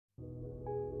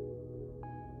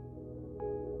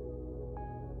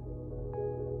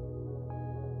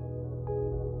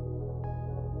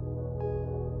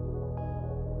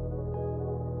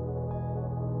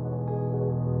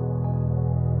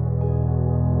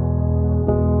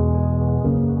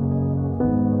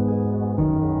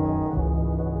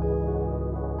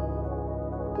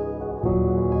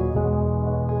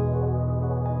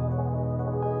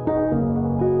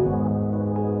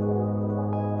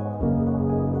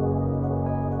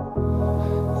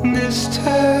This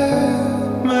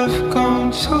time I've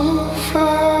gone too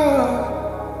far.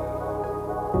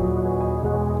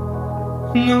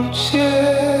 No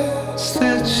chance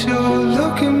that you're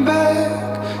looking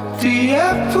back. The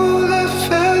apple that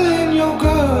fell in your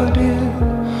garden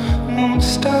won't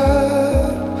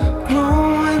stop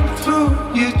growing through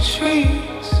your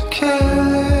trees.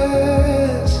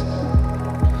 Careless,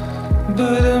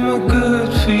 but am I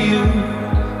good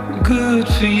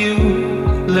for you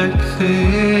like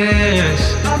this?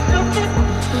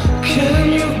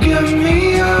 Can you get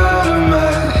me out of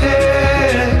my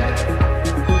head?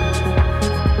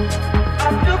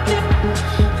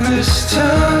 This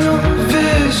tunnel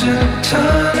vision.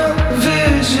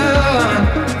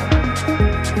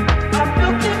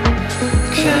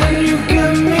 Can you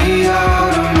get me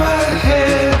out of my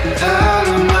head? Out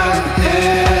of my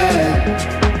head.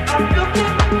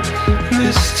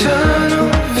 This tunnel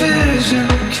vision,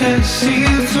 can't see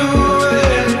through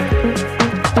it.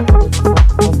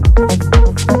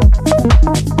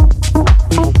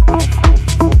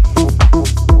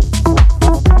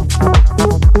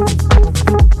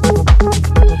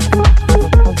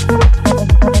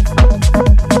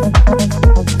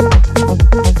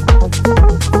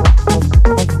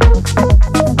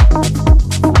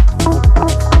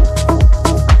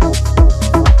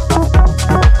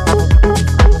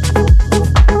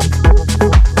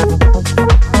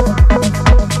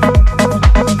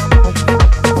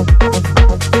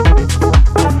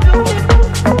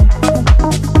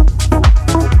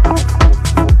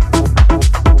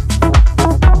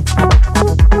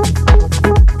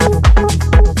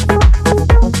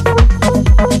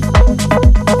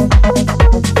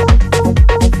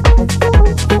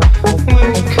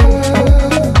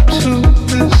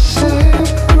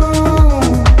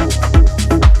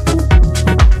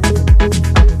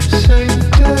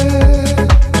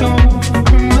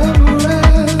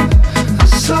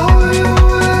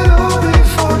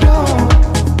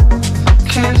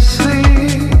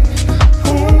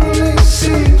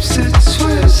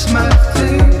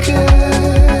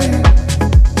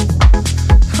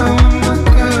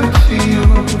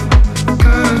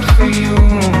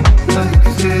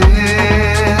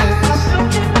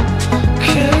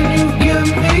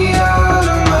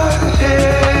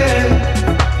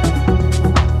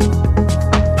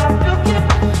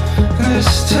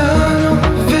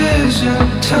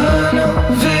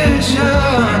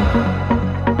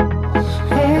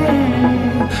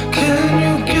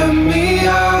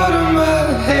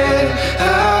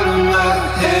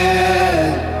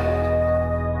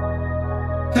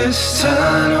 This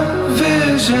tunnel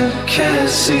vision, can't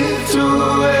see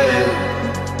through it.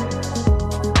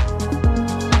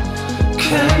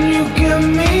 Can you get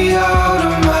me out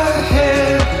of my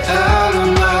head? Out of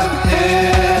my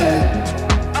head.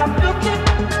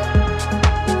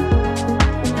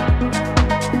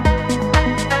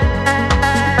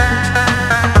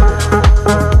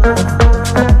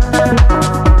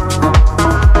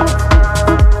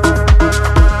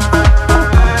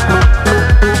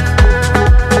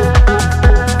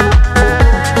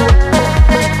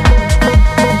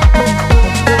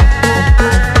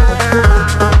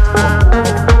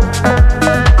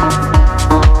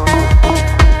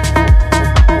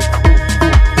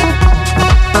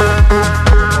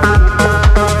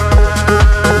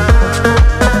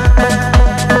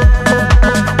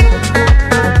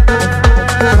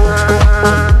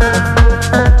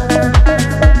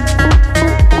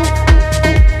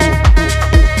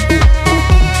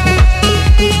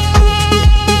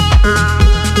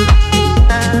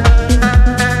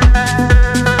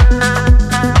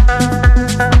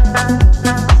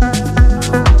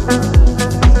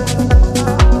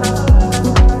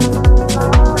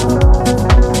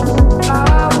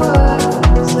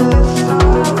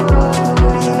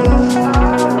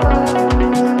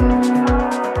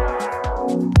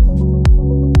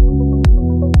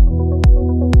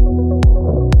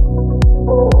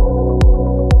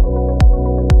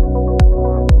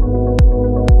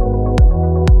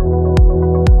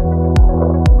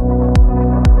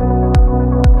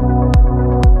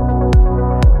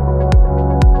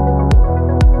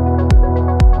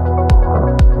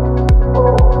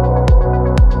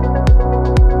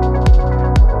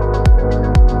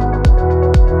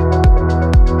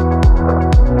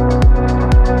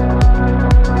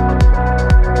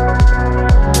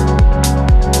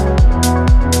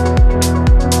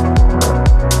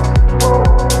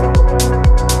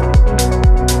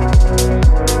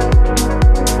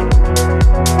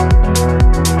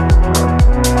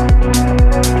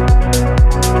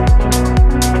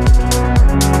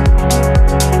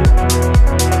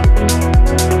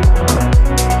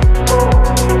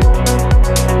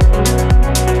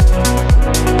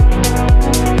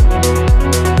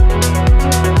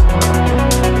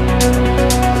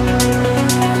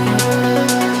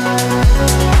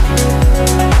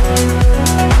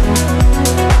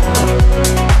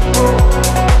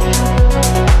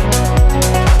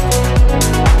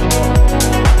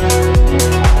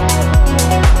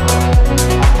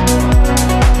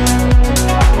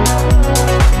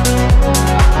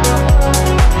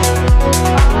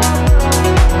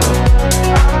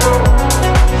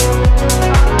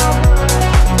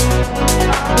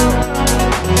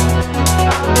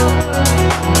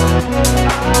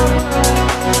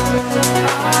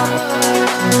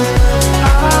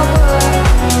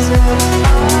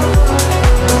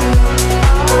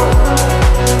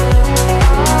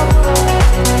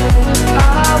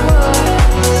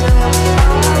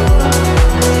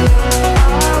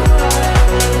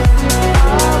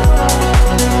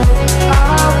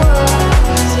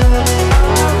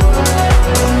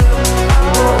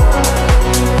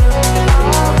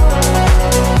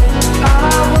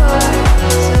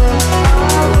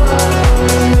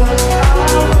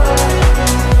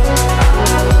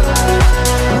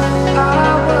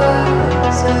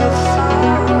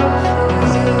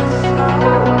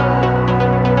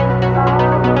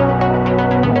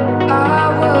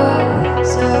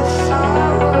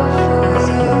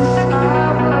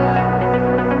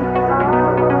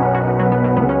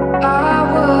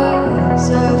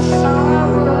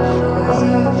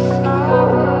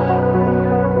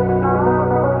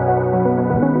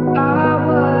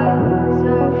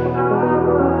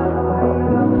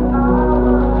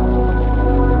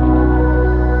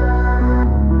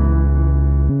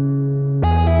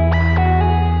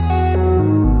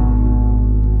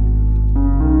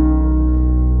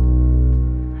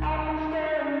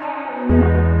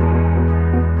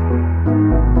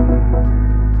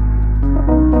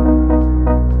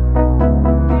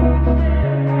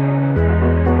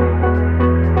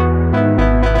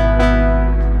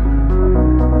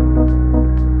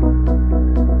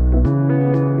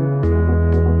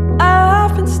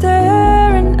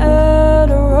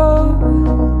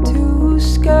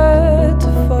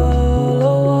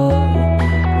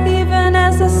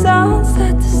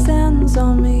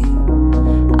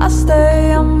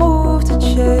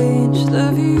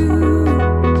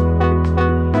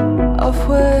 of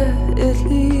where it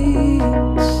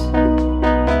leads.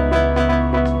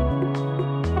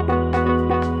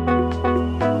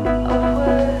 Of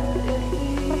where it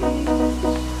leads.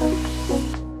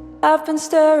 I've been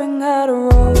staring at a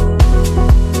road.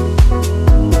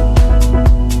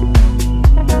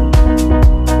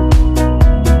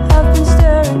 I've been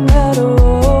staring at a road.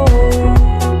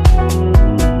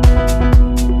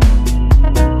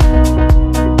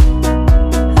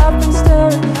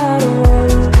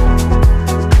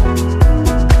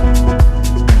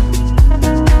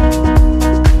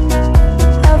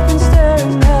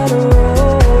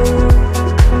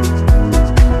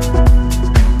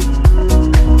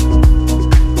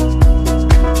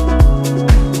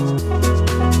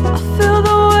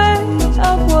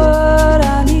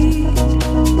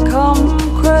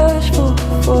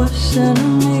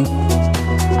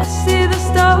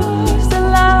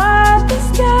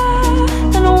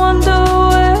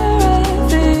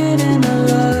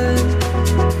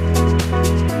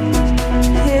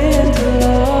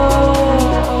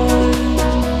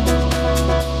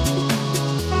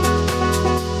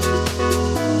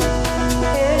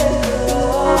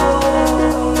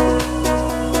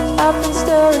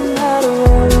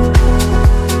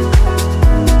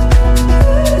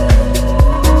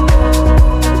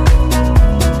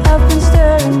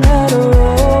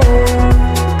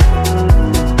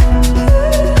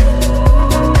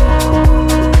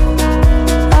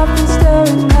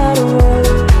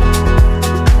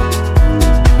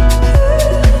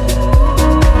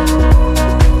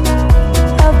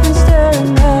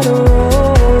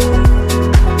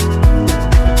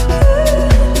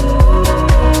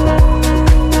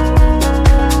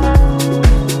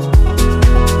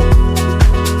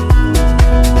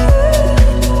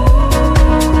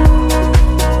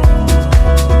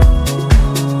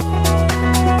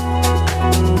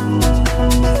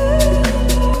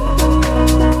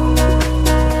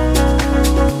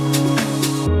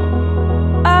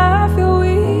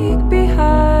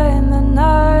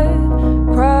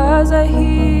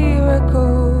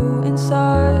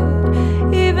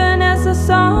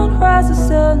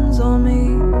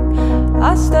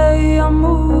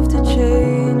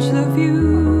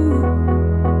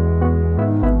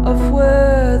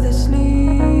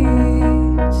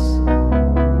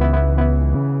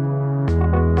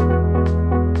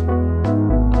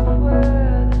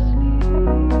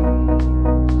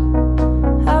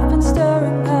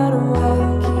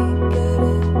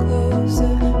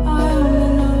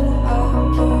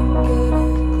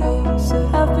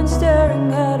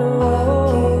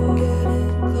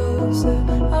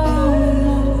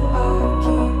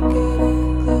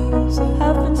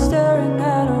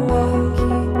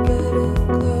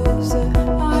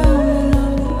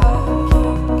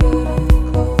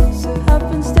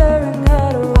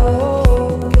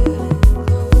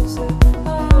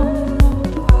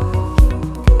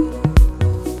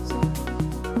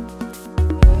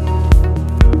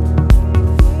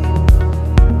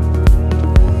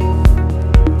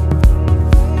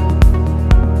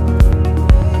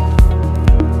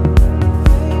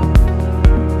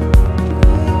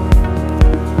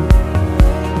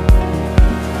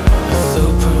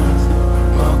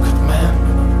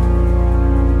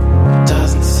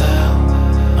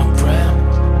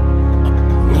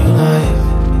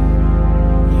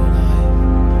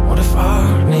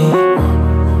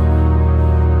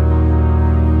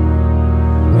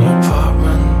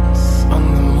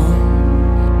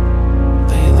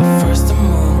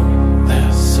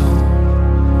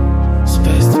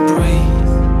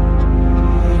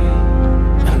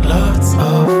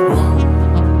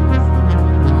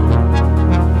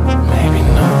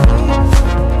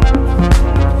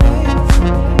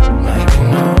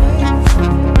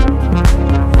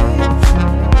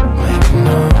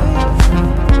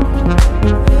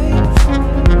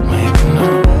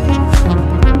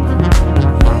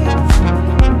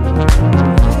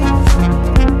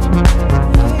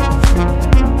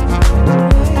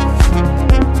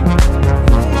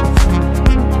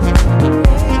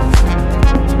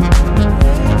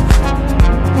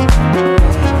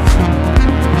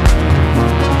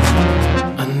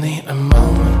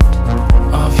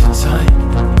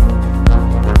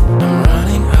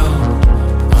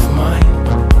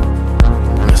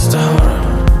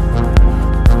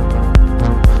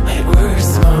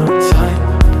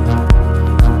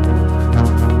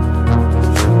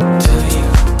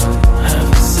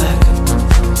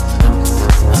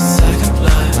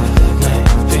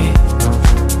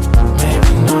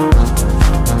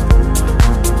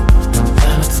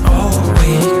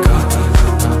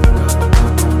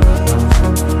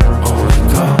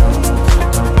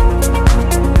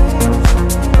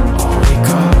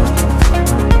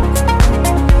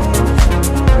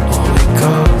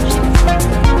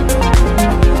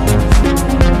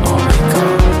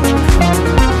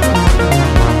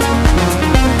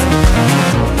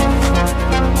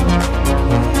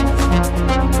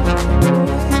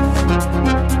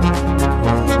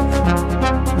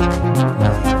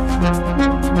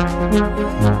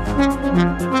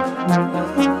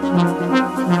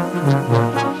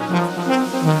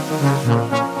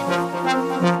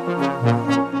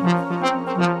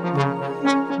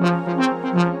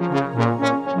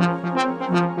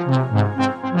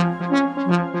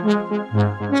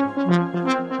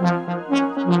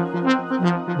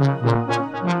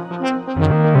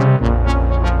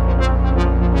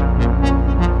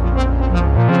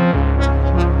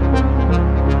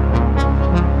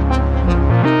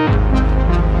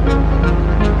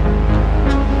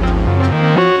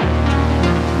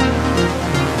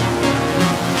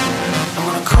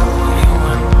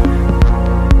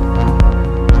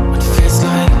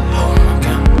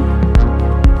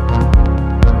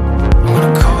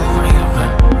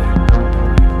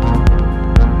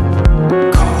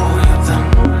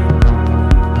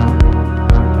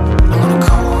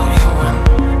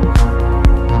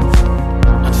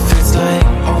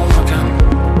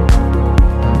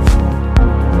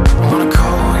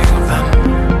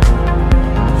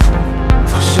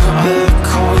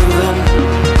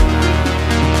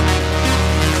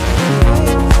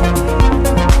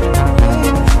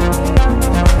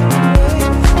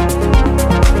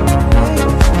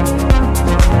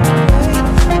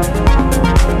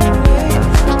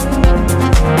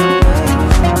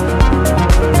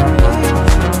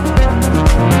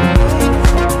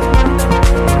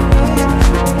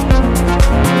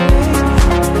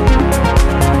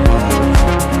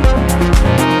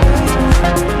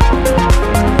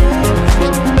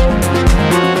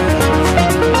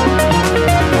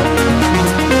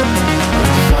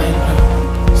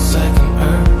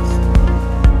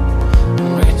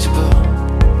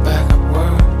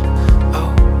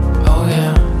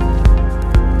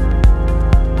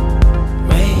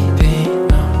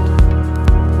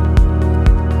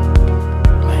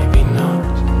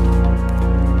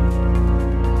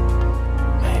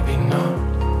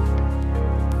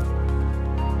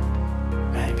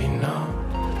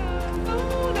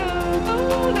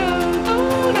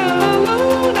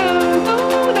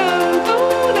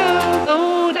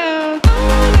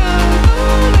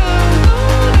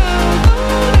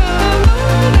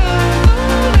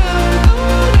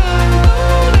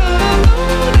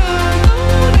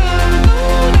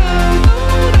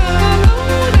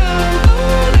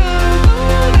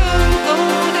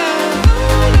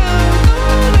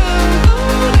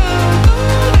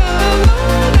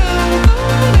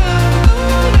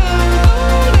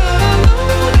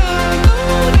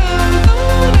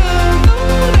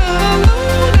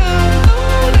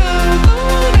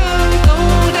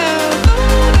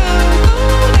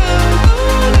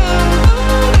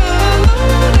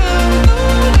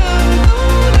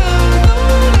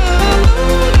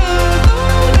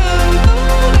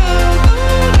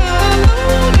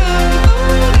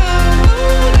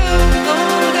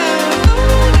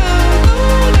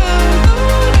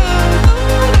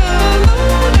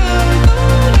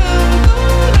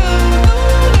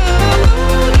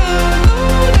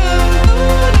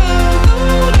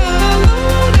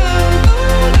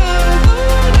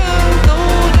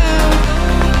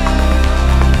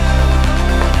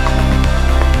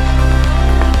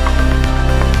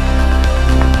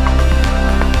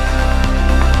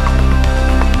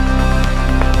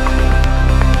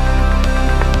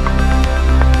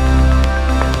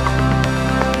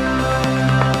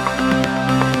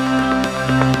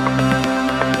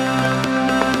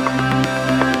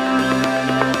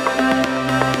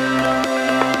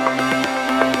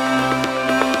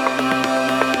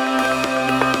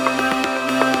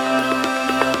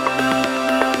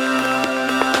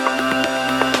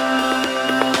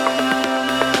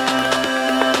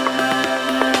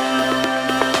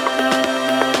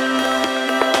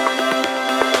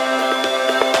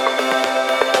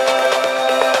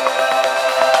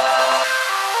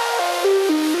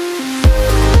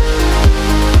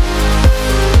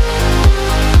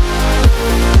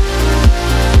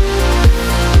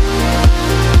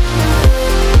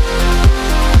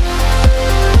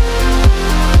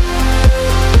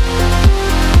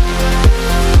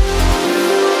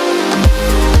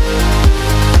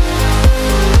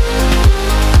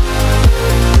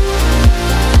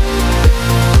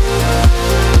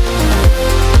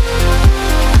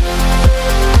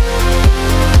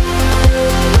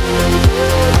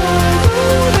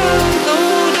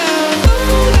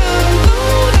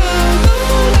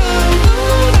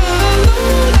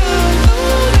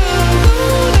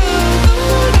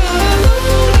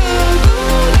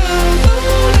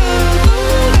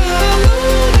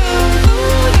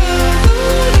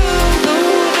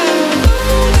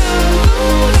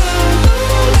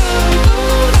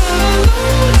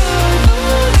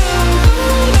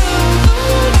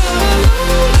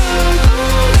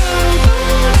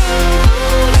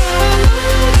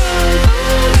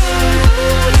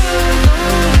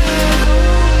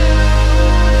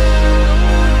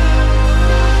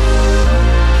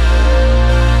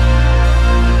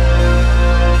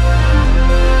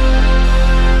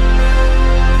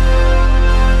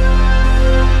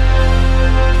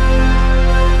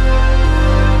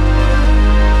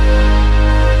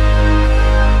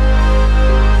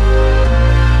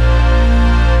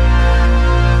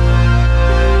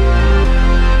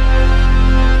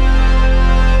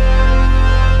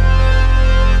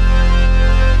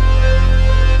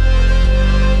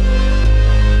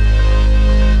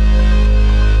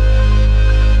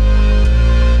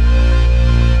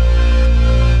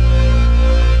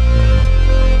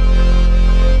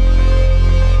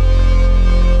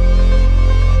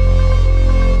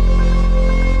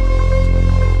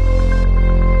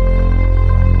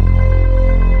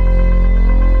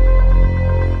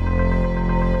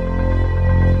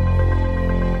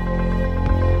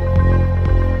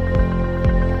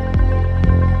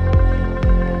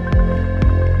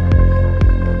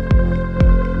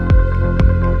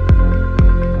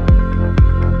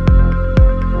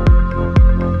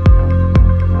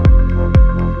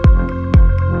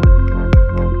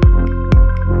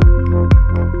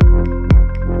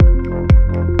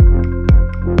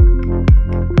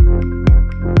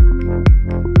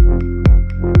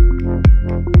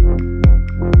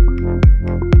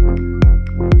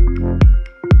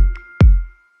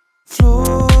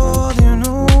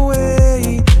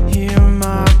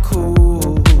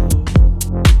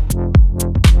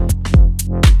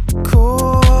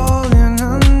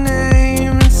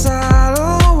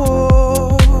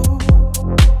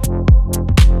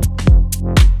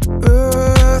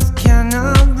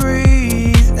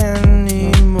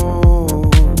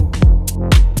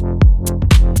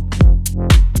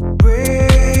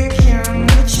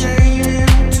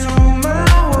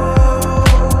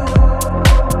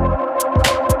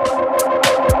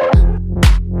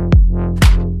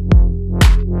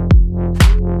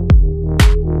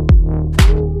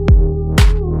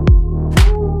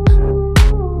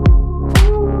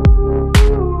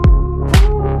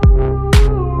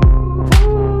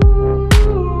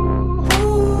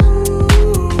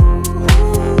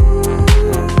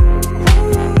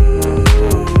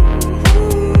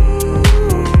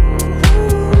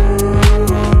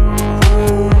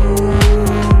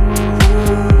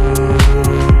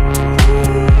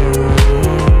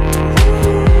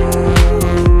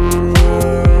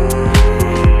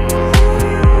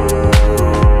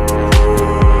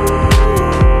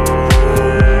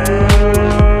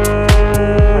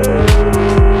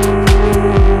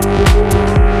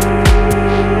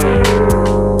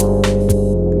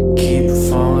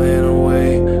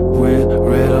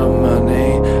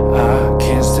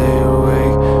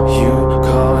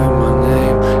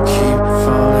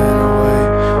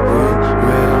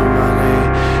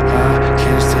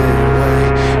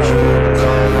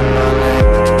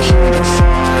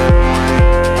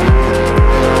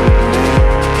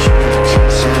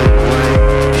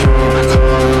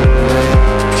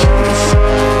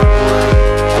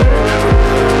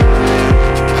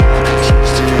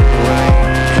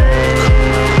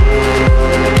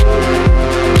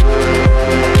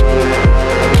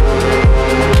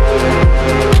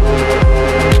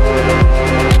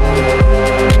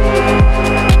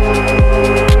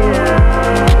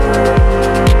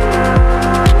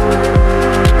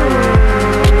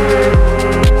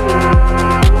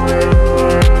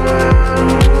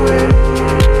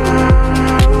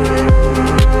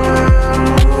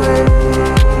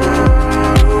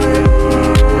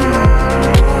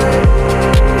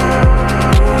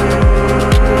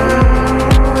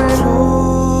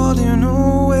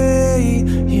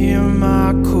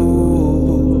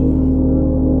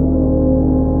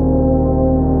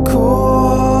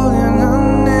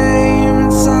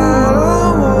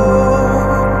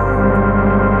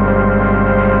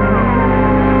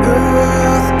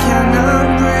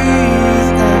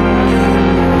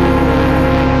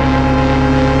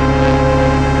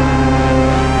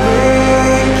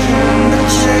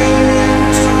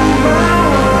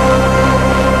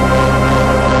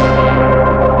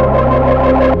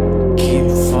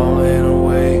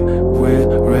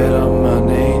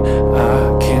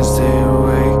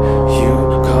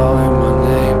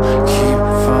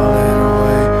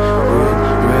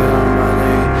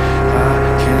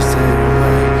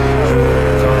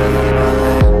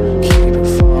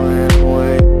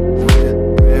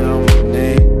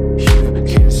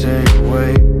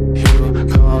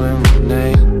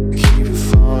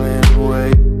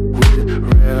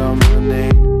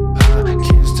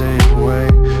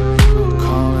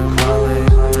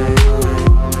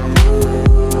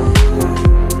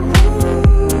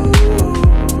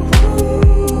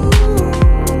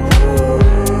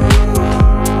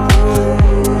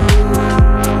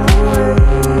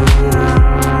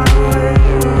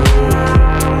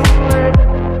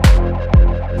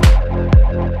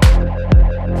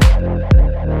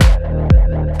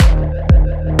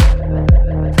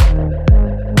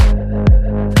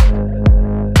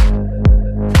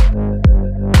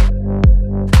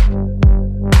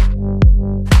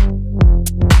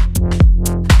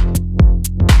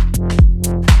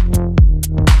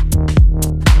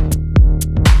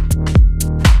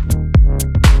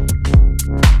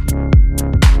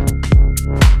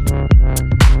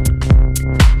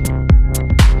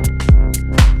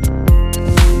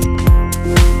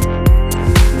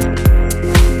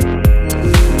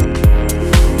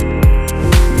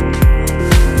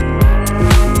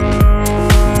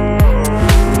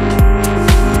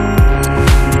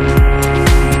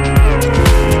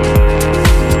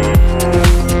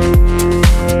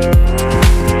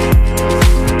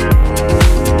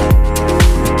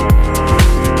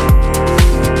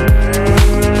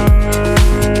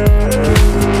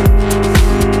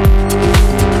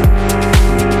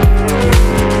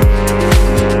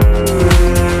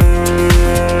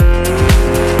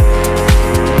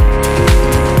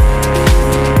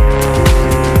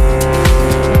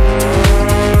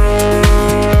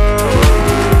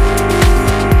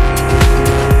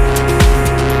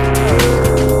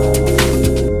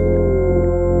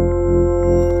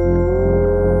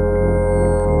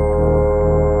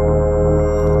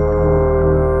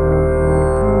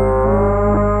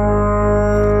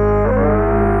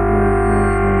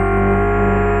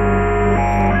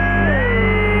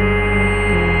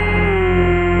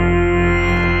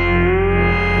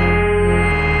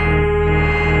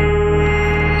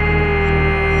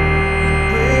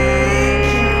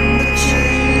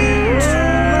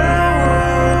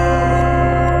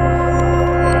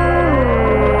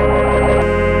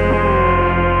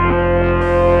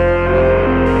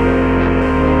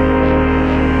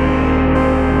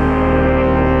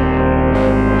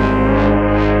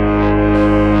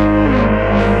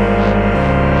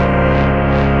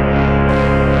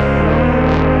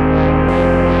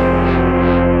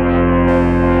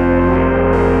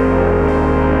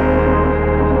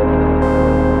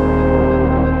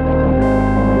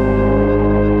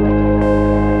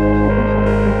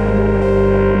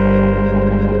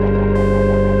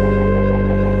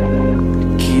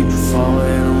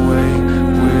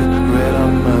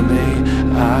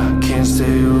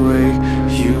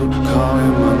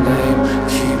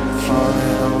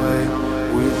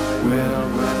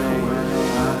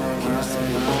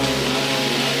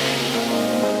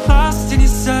 Lost in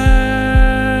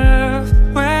yourself,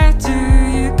 where do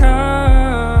you go?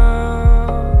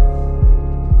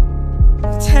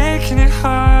 Taking it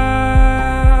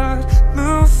hard,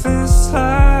 moving slow,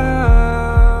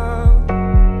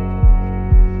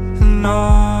 and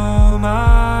all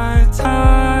my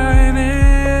time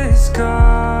is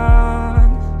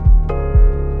gone,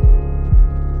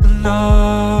 and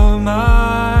all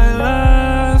my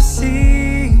love's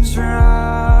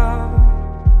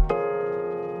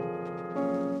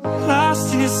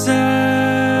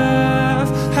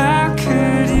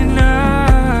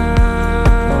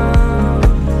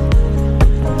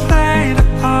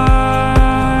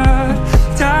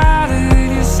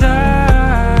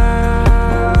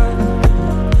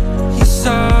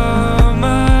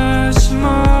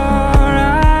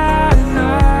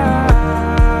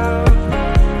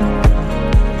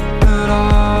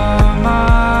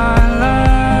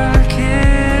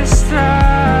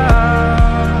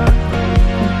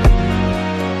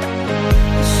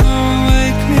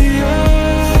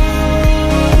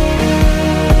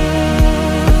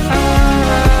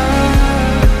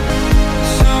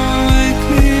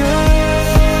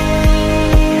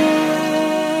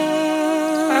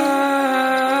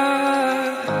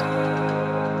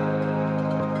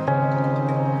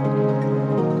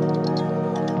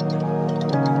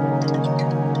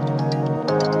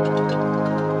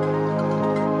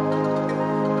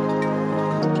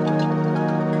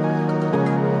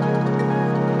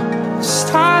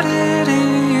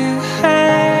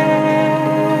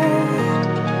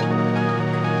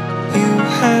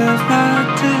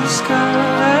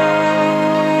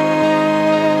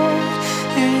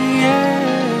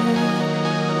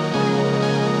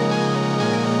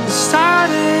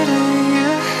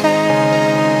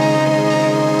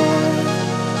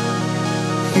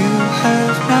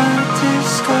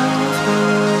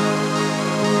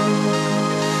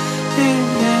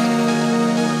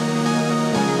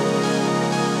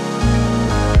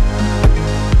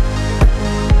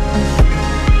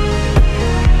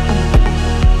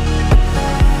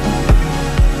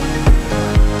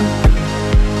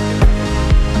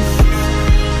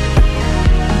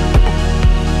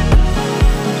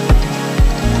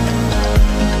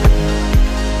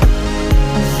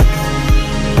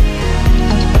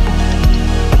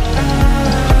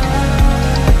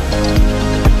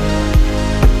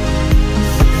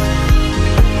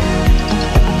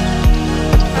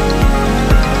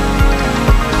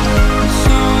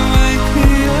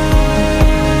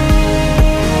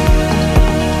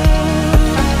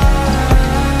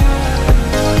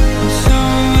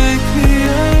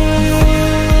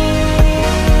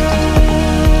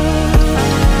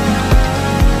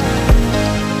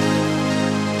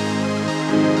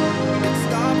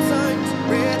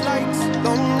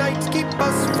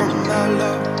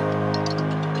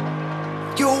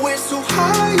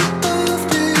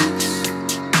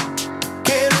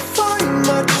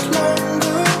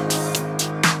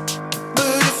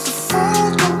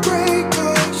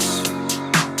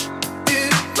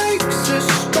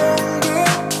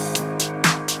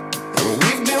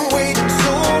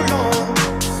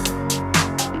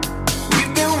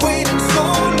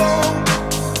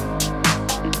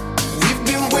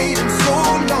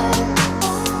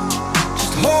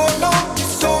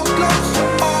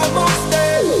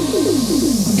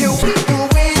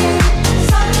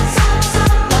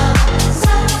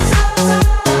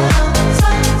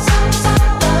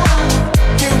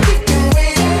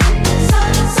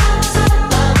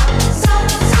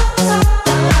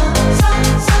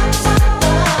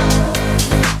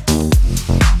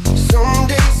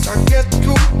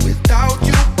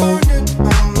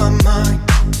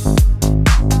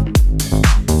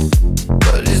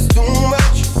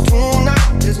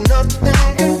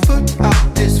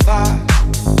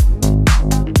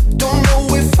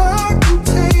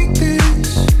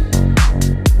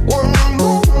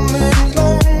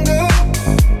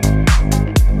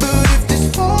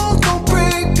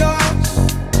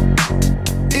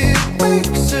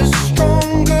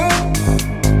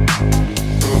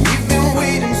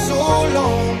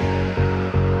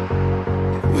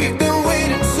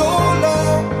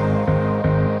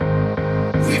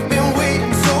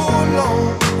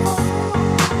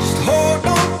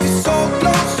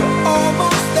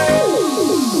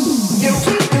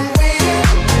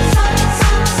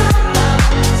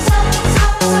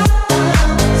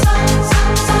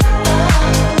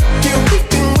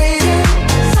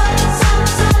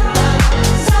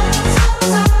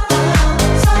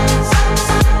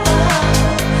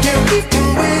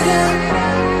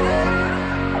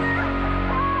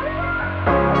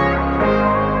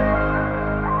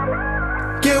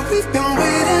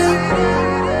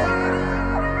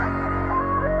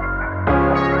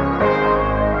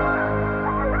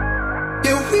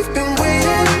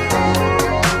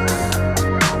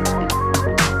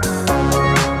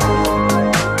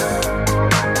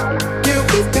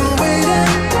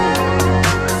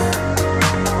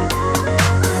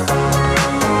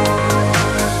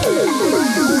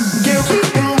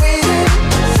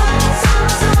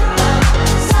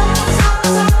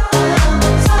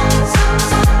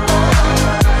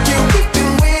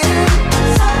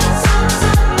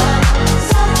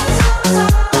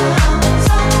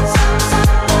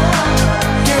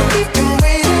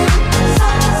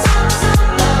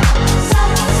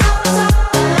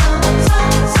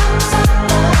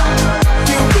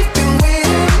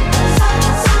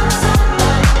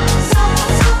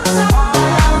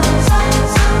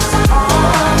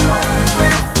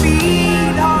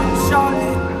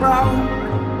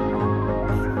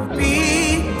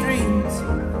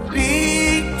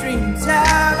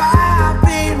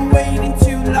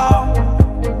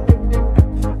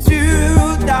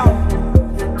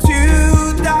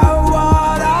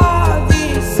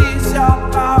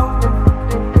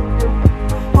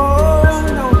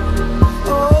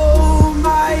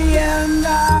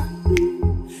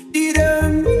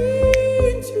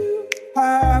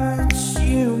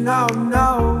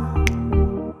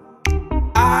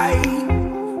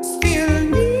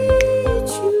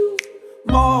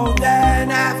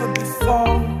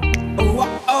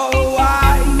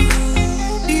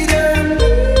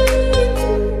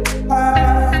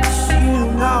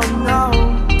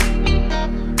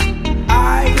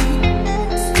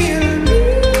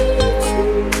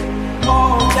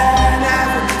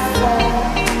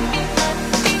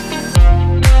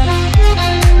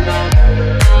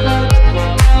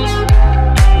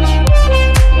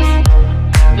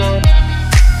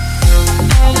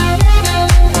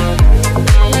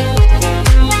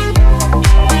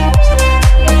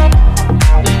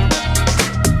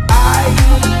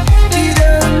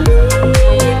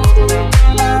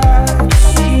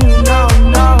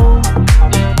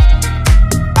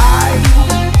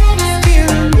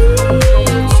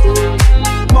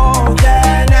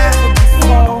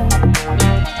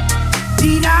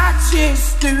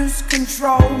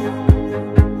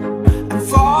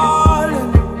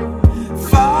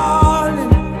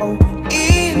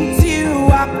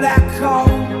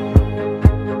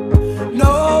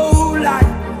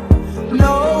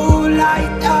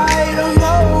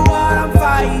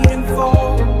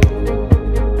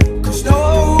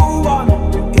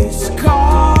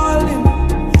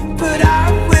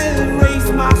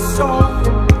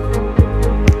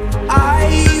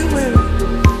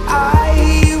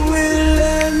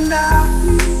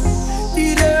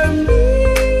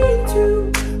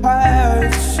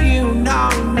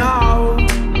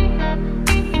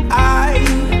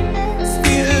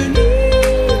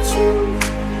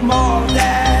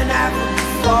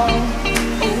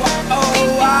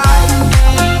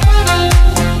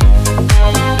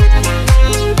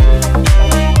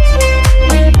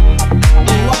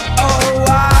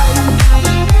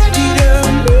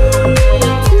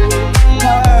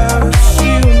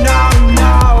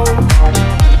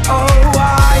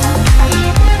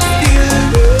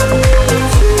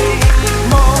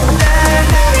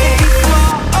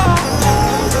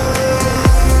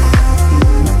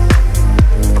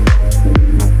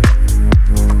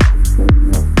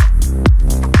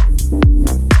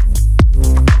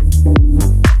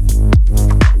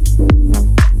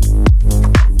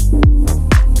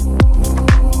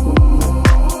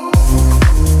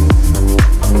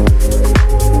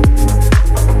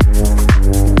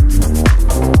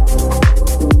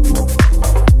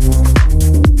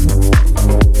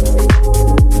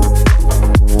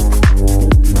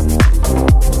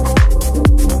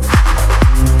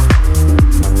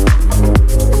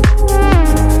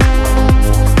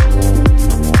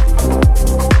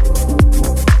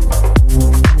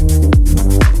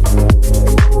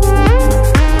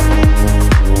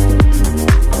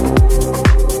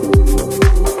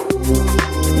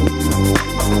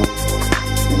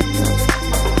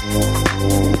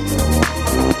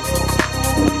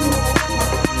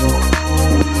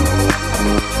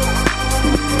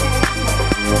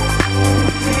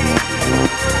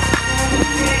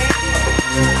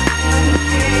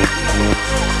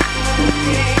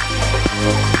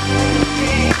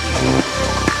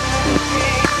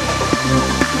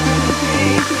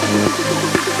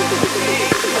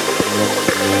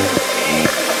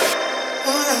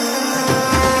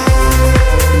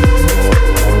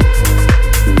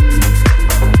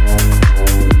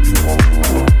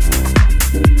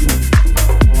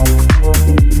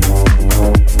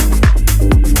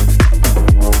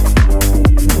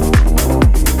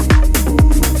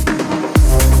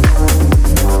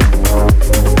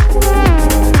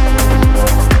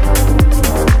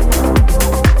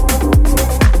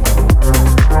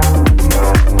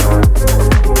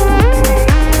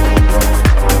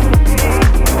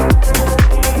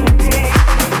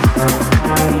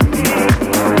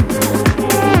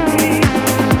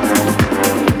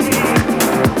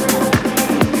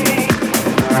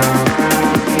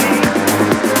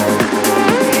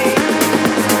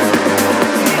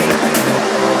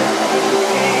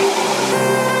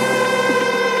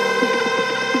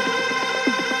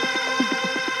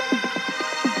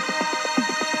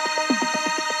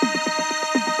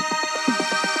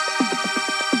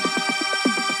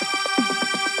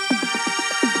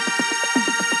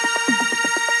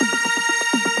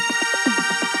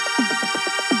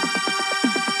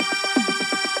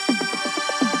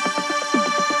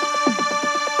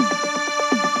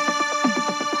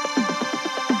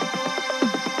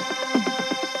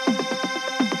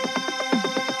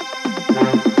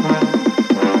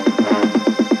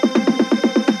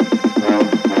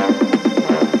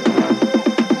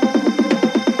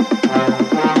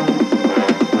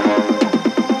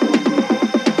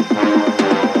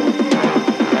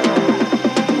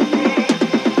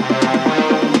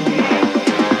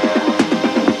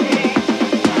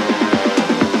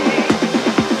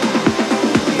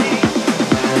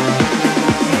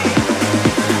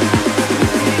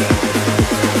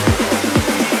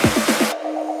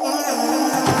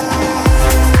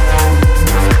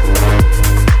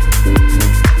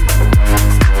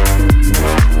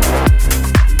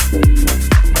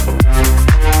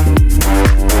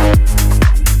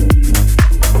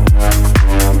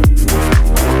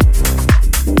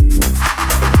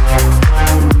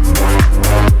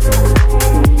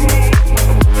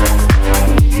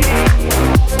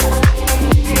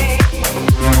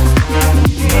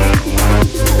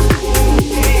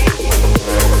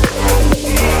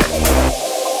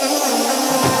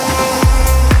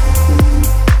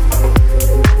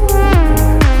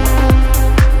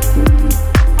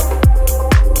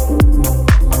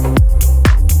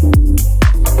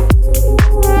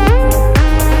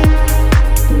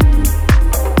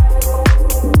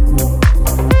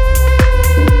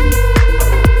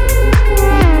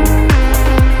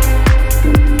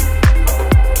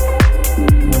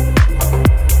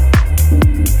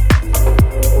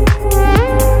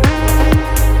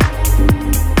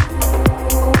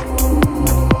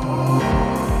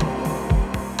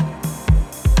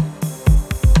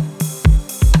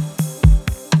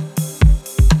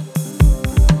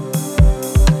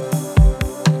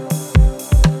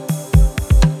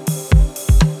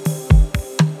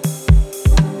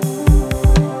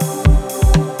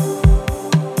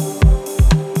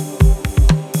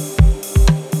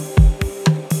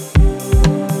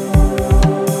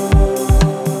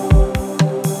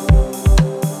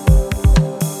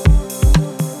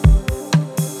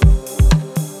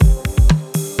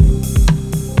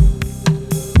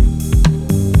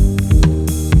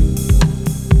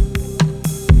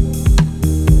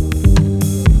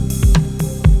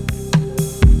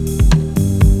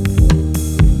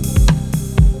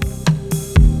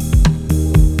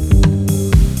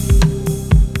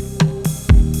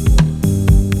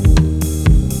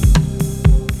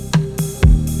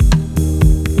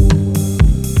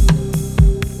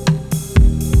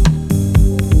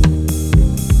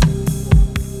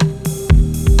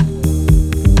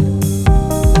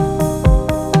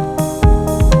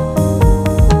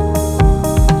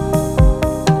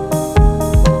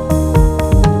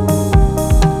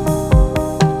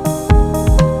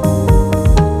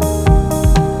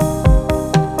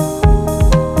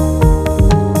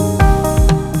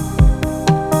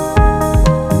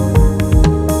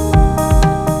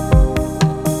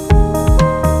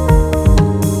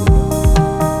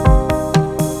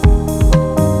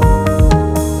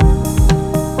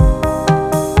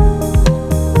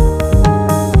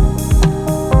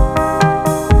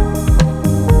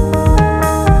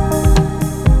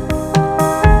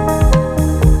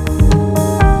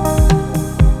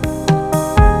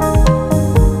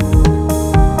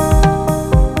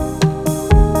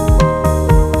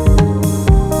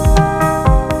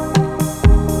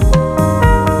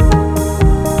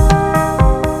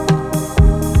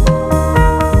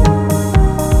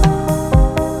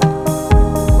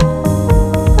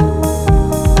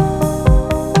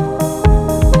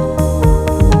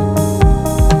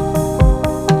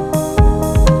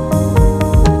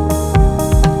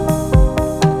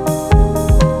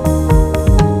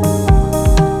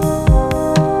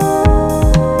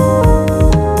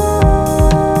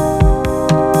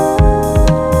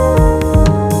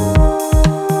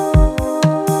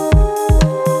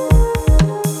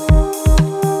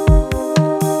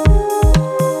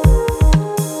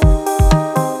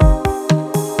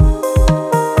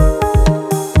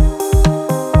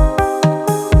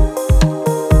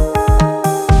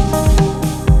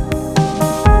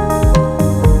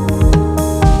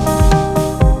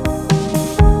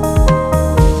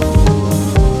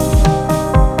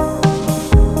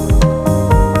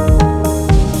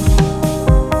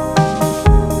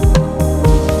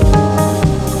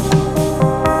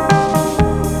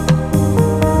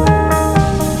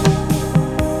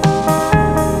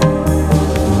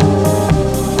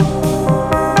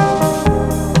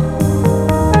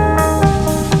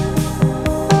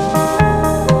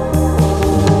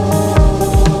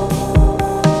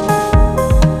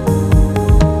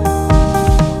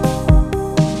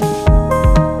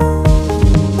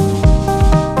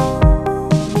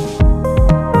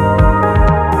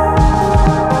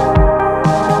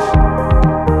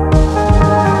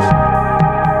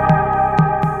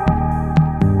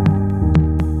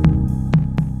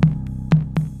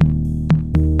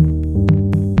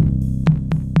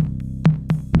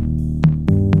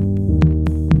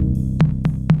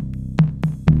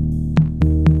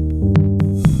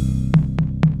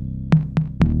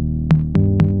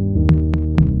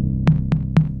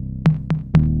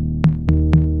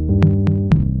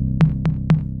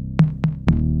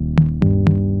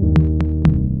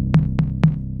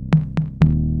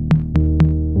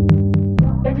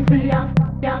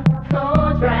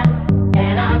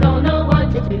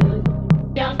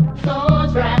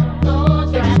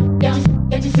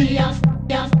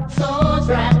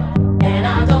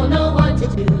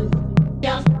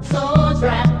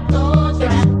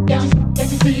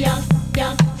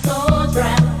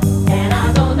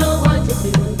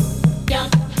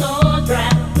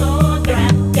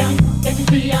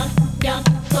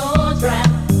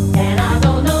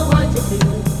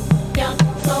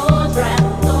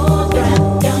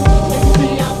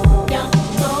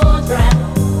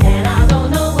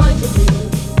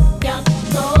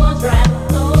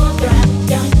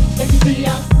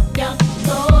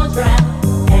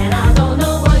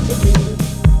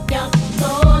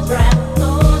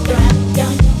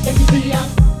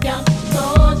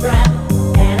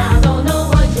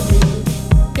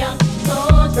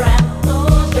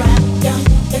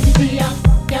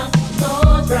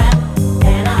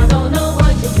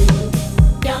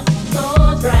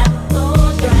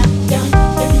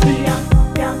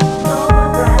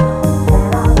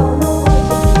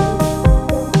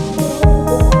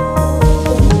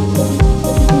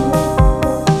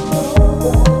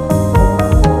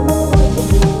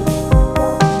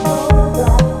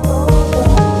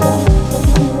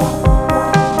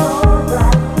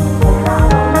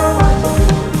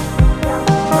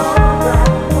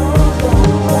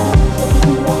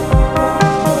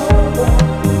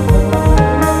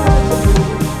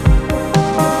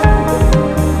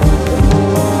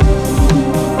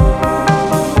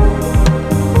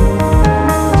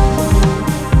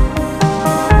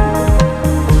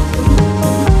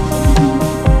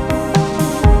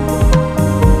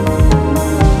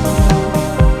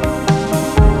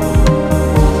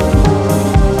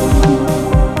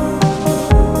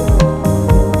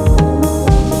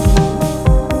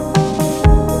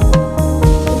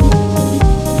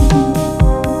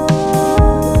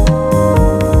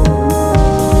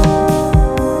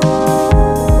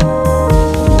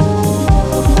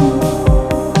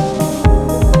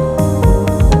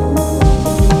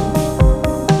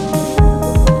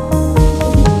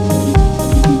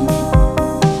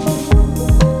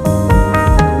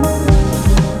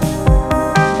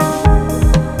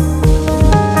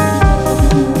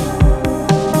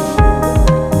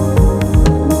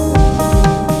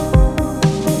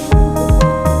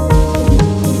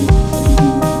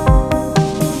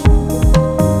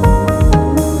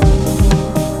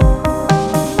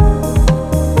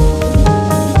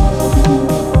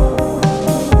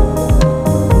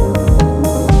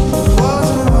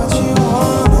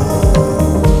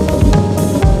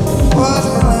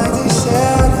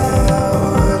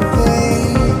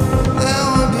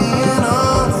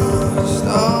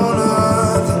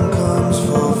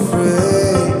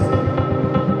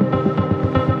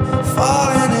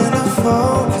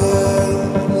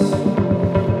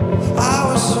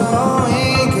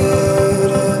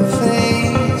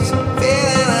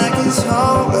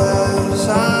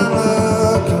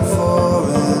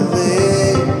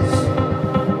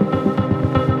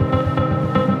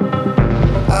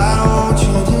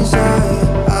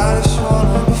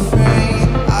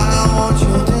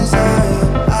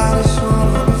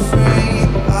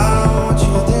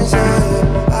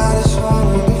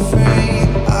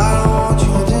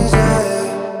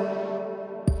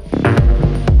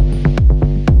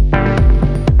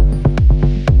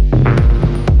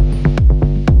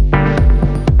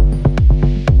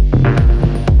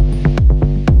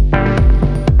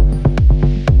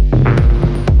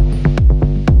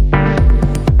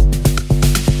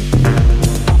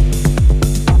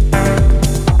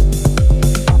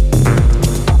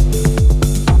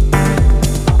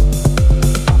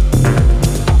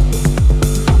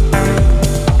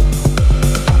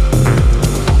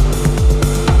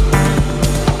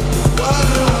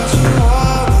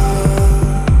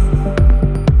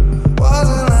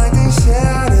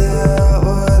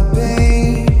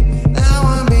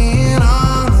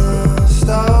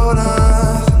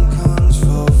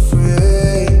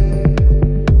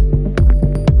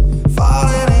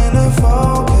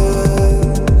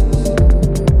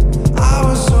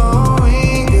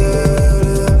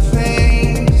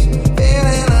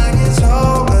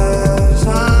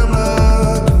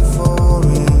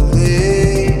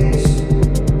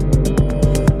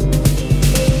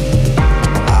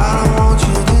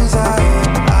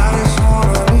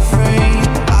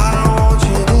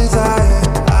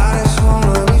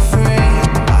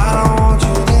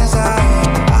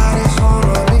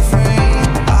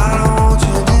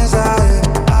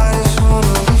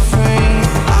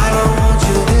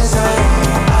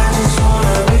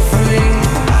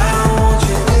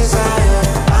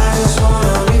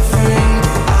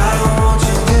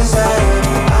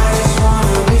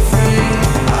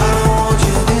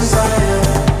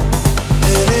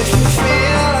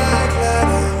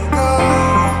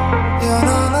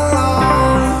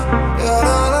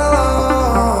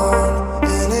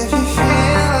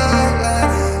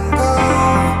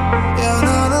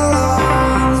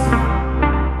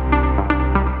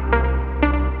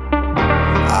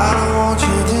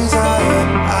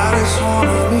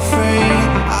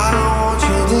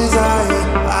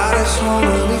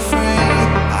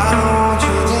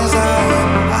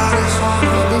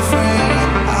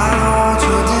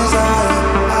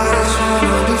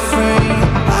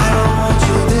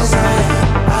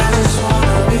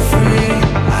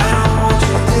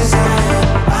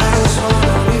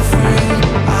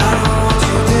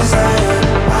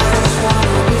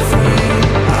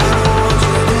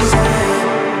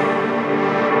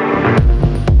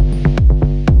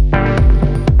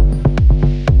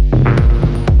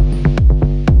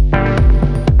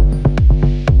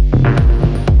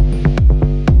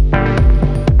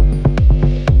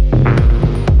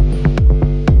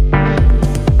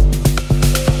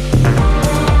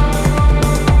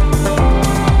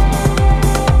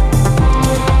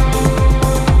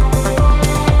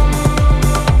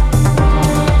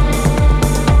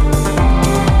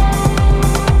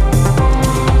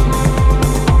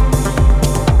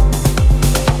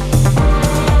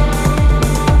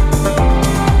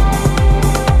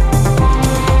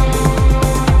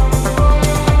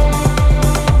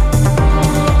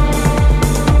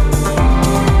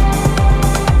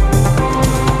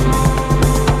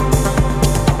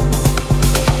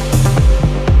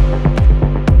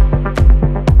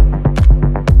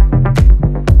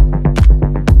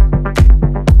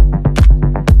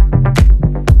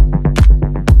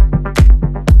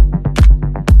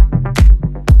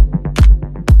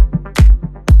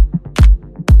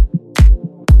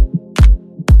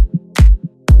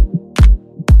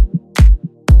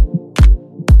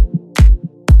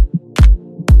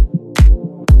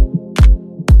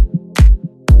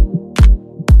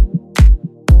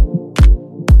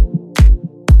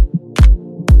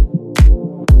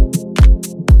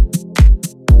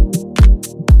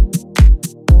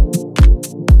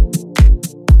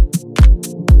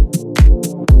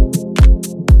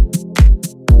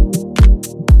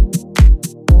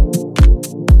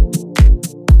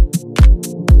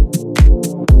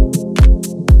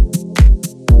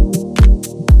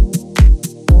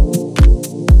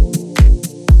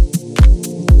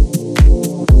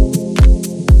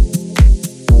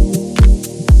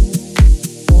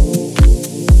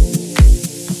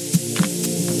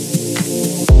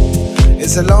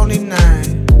It's a lonely night.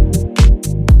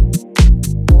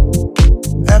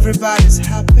 Everybody's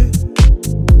happy.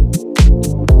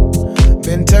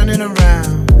 Been turning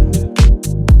around,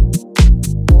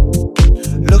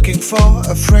 looking for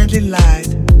a friendly light,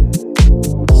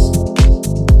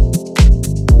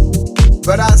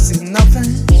 but I see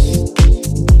nothing.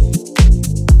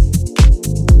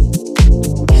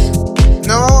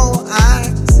 No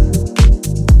eyes,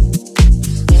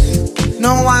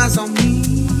 no eyes on me.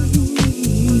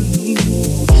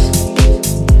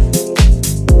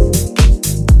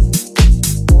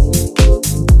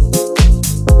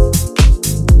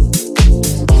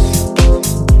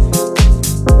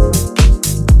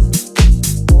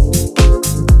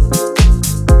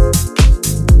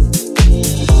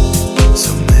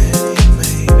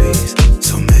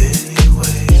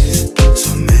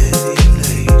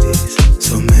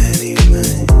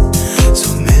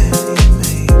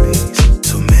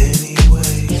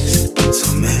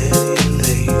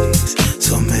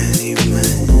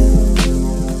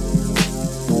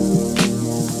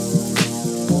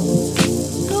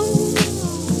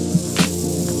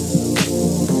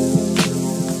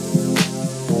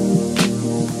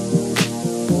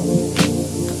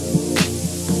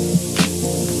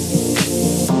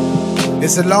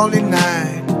 It's a lonely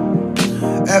night.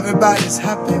 Everybody's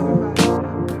happy.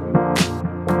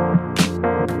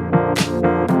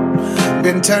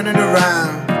 Been turning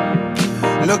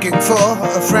around, looking for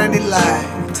a friendly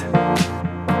light,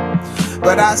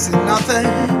 but I see nothing.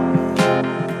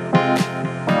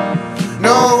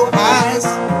 No eyes,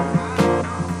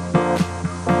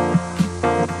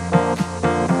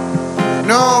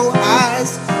 no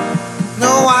eyes,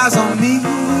 no eyes on me.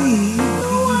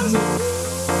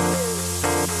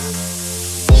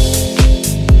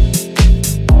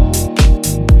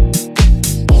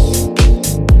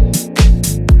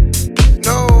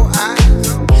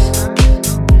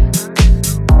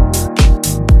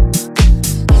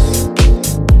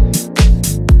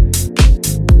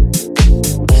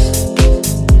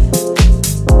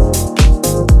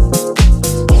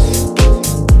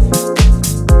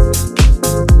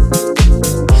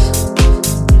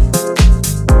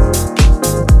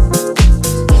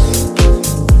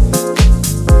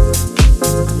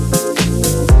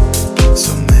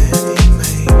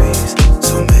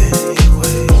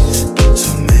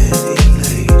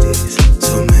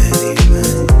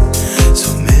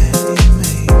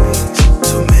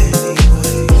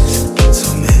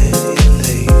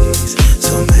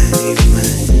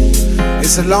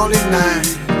 It's a lonely night.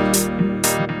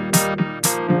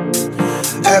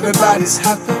 Everybody's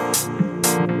happy.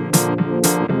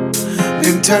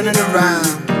 Been turning around,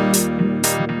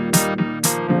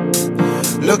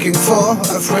 looking for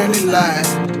a friendly light,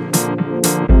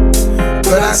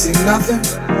 but I see nothing.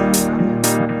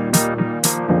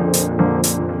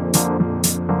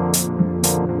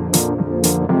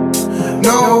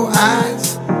 No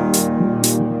eyes,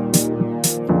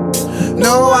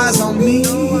 no eyes on me.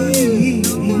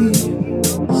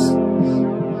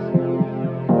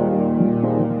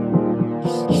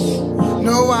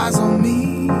 No eyes on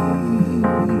me.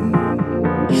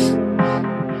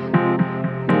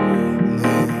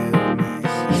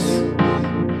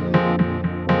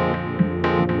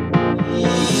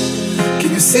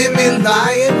 Can you see me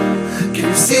lying? Can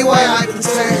you see why I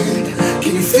pretend?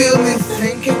 Can you feel me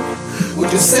thinking?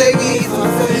 Would you save me if I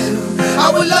fail?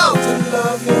 I would love to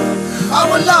love you. I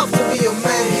would love to be your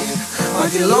man.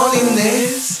 But your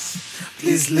loneliness,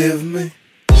 please leave me.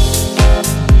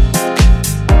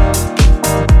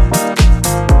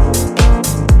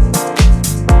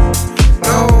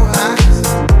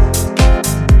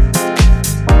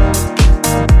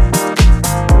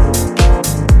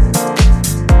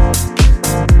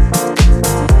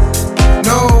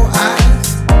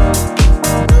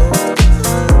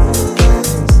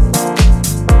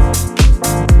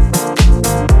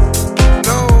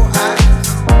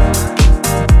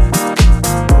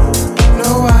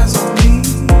 No eyes on me.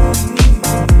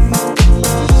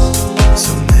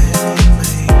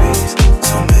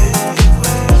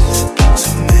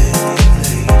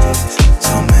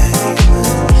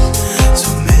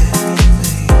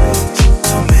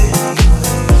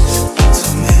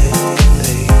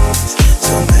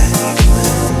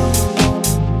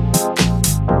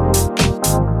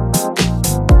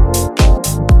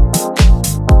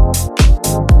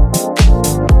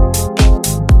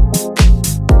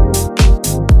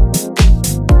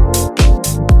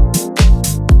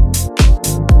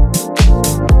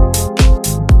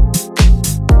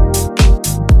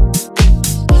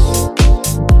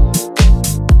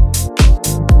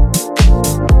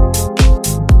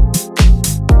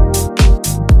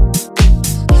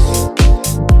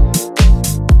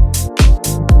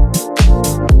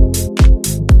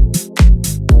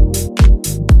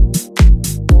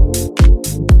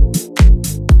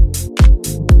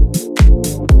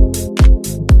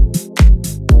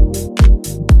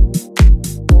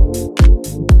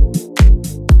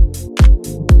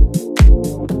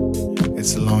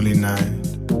 It's a lonely night.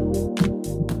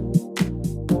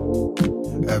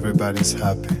 Everybody's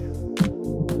happy.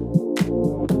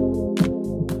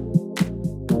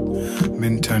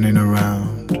 Been turning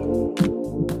around,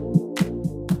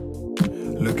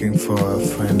 looking for a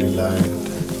friendly light.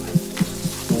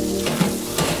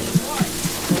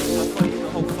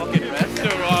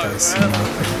 I see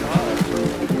nothing.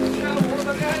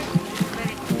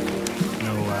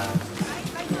 No eyes.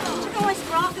 Chicken with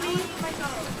broccoli.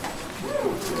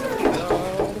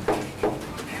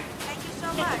 Thank you so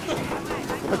much.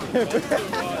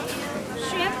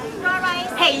 Shrimp, raw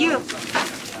rice. Hey, you.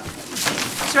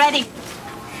 It's ready.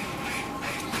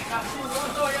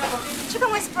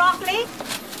 Chicken with broccoli.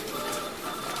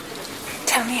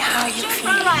 Tell me how you Shrimp,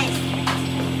 feel. raw rice.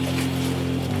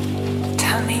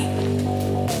 Tell me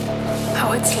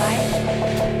how it's like.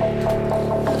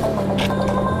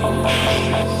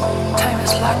 Time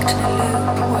is locked in a loop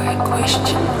where a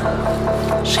question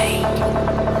shake.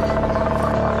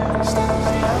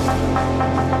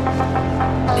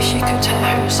 If you could tell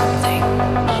her something,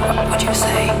 what would you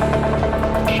say?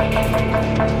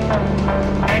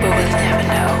 We will never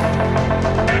know.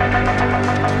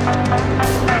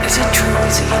 Is it true?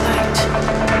 Is he light?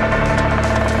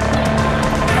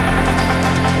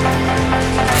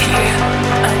 Fear,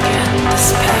 anger,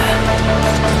 despair,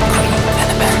 grief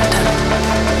and abandon.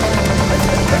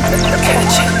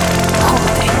 Catch it,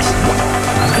 hold it,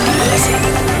 release it,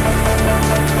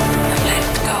 and let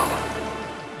it go.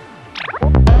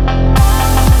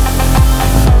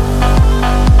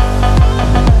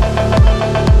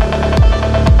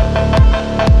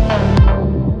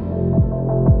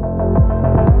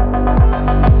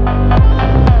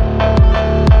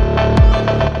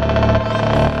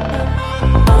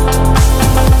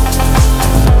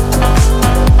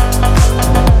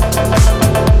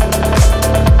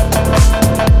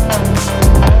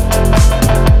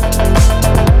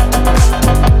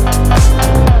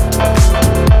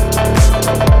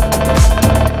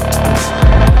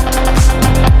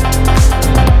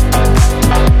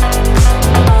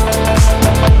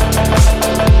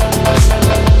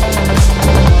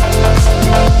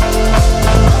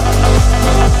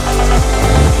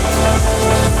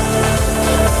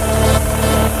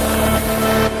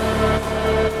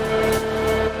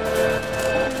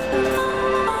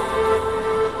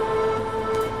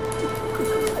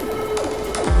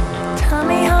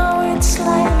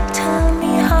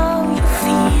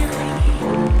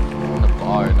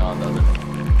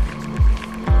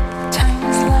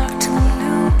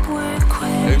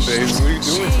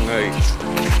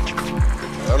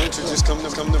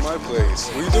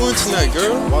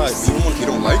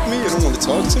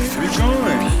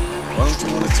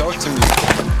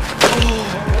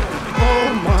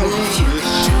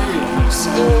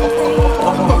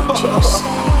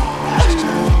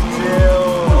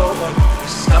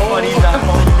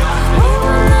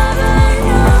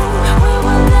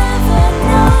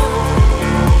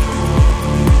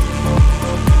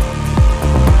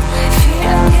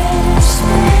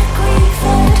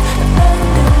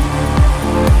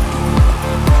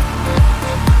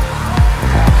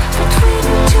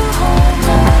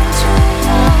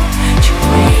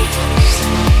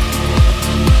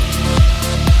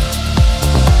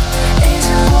 Is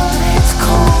it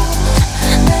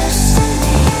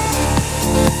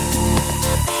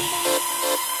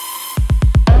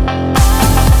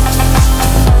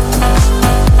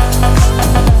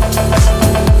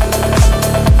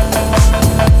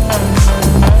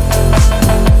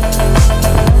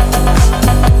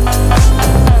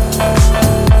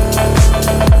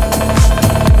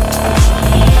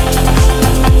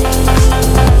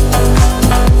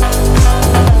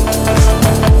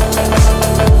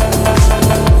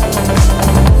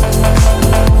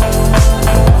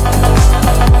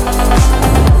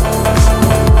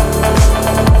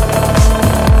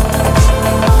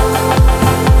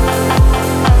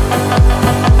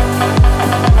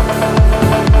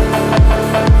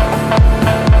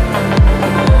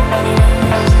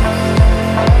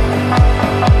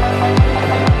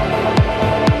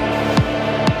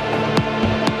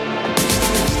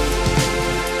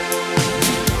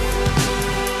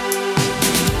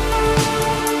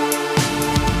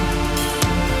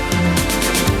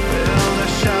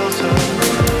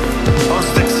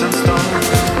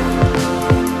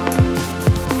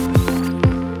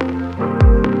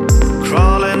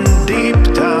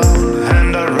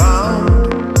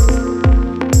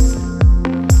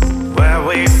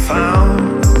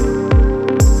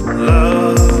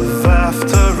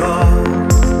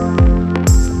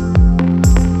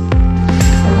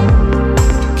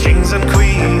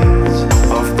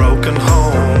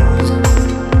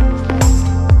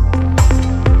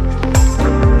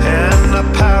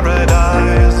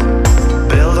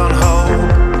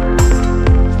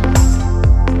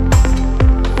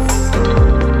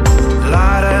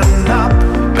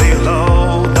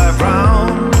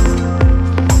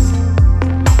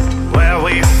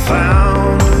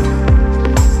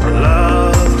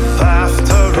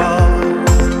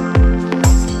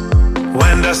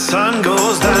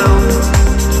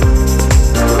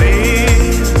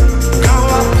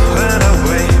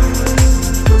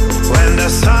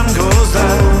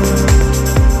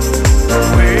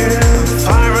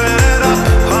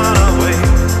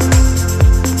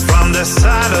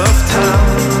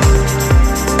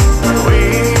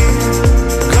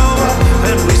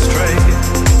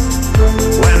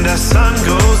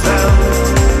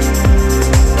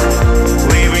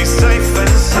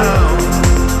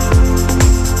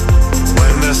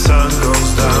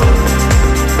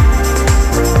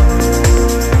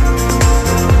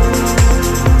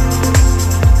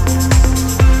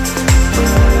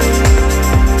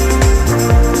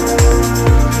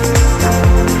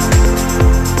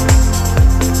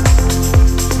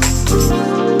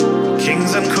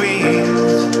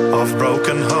of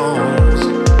broken homes.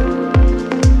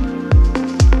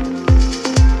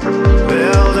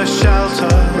 Build a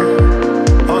shelter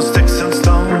on sticks and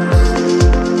stones.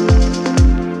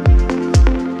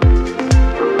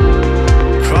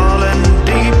 Crawling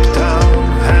deep down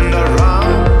and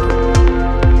around,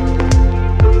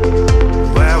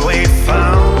 where we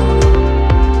found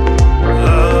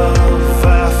love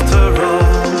after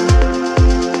all.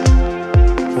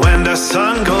 When the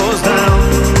sun goes down,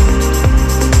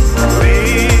 we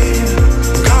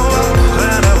go up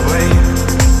and away.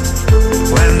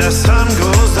 When the sun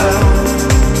goes down,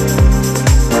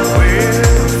 we're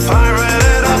firing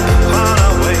it up on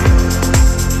our way.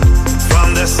 From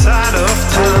the side of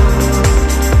town,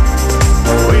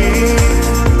 we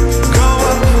go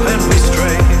up and we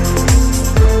stray.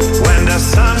 When the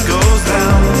sun goes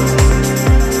down,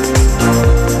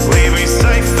 we be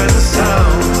safe and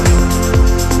sound.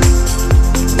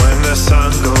 When the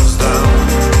sun goes down,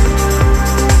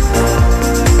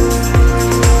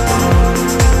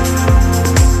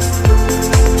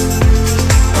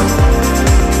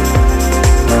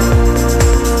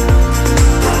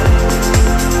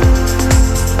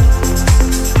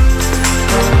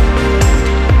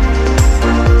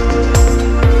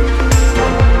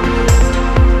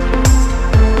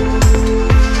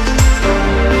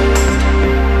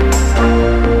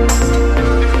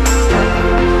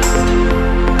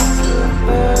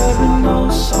 no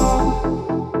song.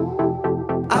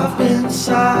 I've been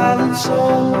silent so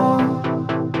long.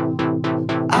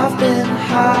 I've been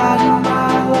hiding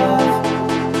my love.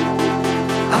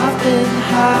 I've been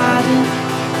hiding,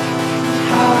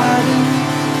 hiding,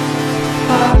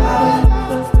 hiding.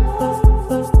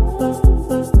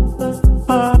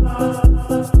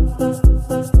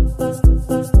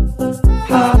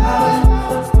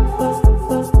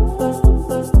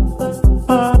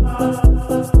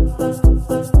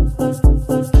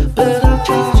 But I'll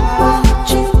change what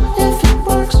you if it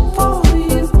works for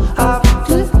you. I will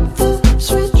flip the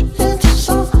switch into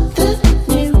something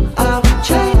new. I will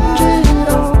change it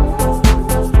all.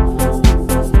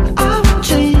 I will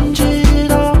change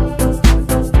it all.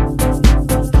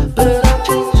 But I'll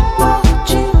change what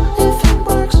you if it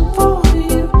works for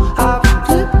you. I will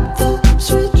flip the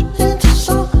switch into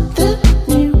something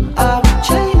new. I will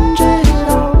change it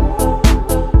all.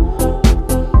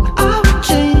 I will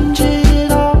change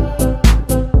it all.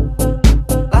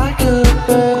 Like a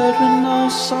bird with no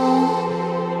song.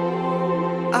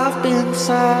 I've been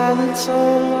silent so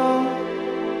long.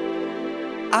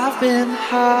 I've been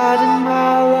hiding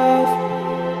my love.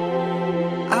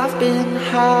 I've been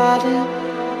hiding.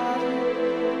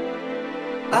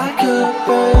 Like a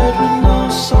bird with no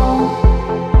song.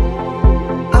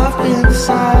 I've been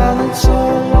silent so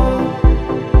long.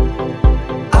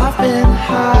 I've been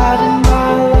hiding my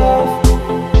love.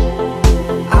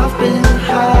 I've been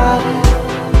hiding,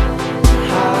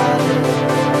 hiding,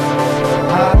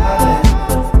 hiding.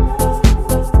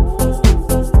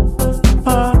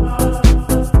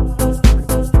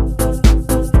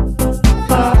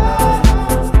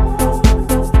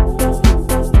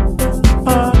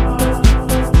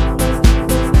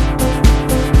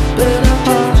 But I'll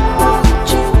change what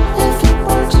you if it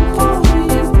works for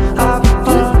you. I will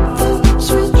flip the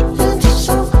switch into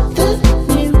something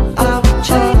new. I will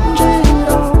change it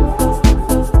all.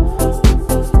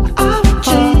 I will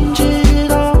change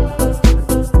it all.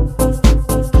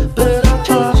 But I'll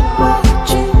change what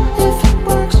you if it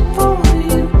works for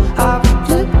you. I will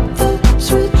flip the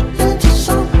switch into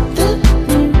something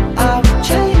new. I will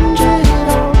change it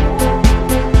all.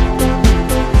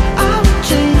 I will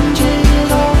change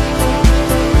it all.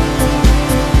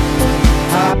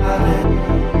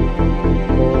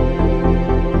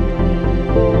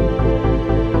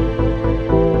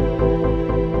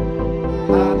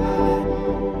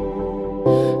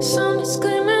 Sun is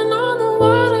gleaming on the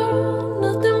water,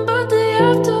 nothing but the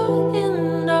after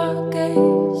in our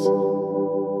gaze.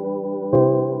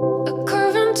 A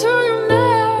curve into your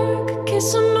neck,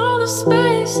 kissing all the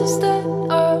spaces that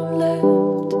are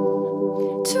left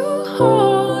to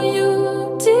hold you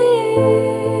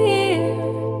dear.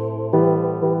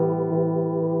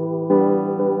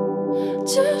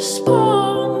 Just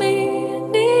pull me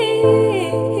near.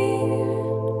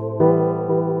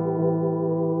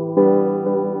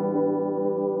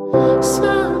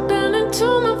 Smile bend into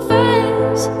my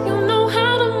face. You know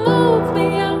how to move me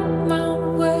out my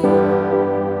way.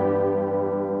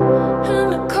 And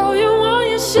I call you on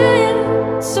your shit,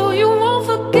 so you won't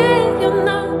forget you're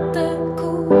not that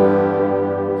cool.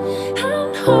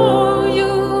 And hold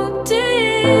you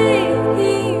dear.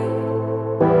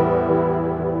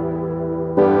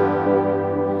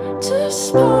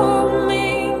 Just pull me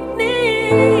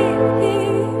near.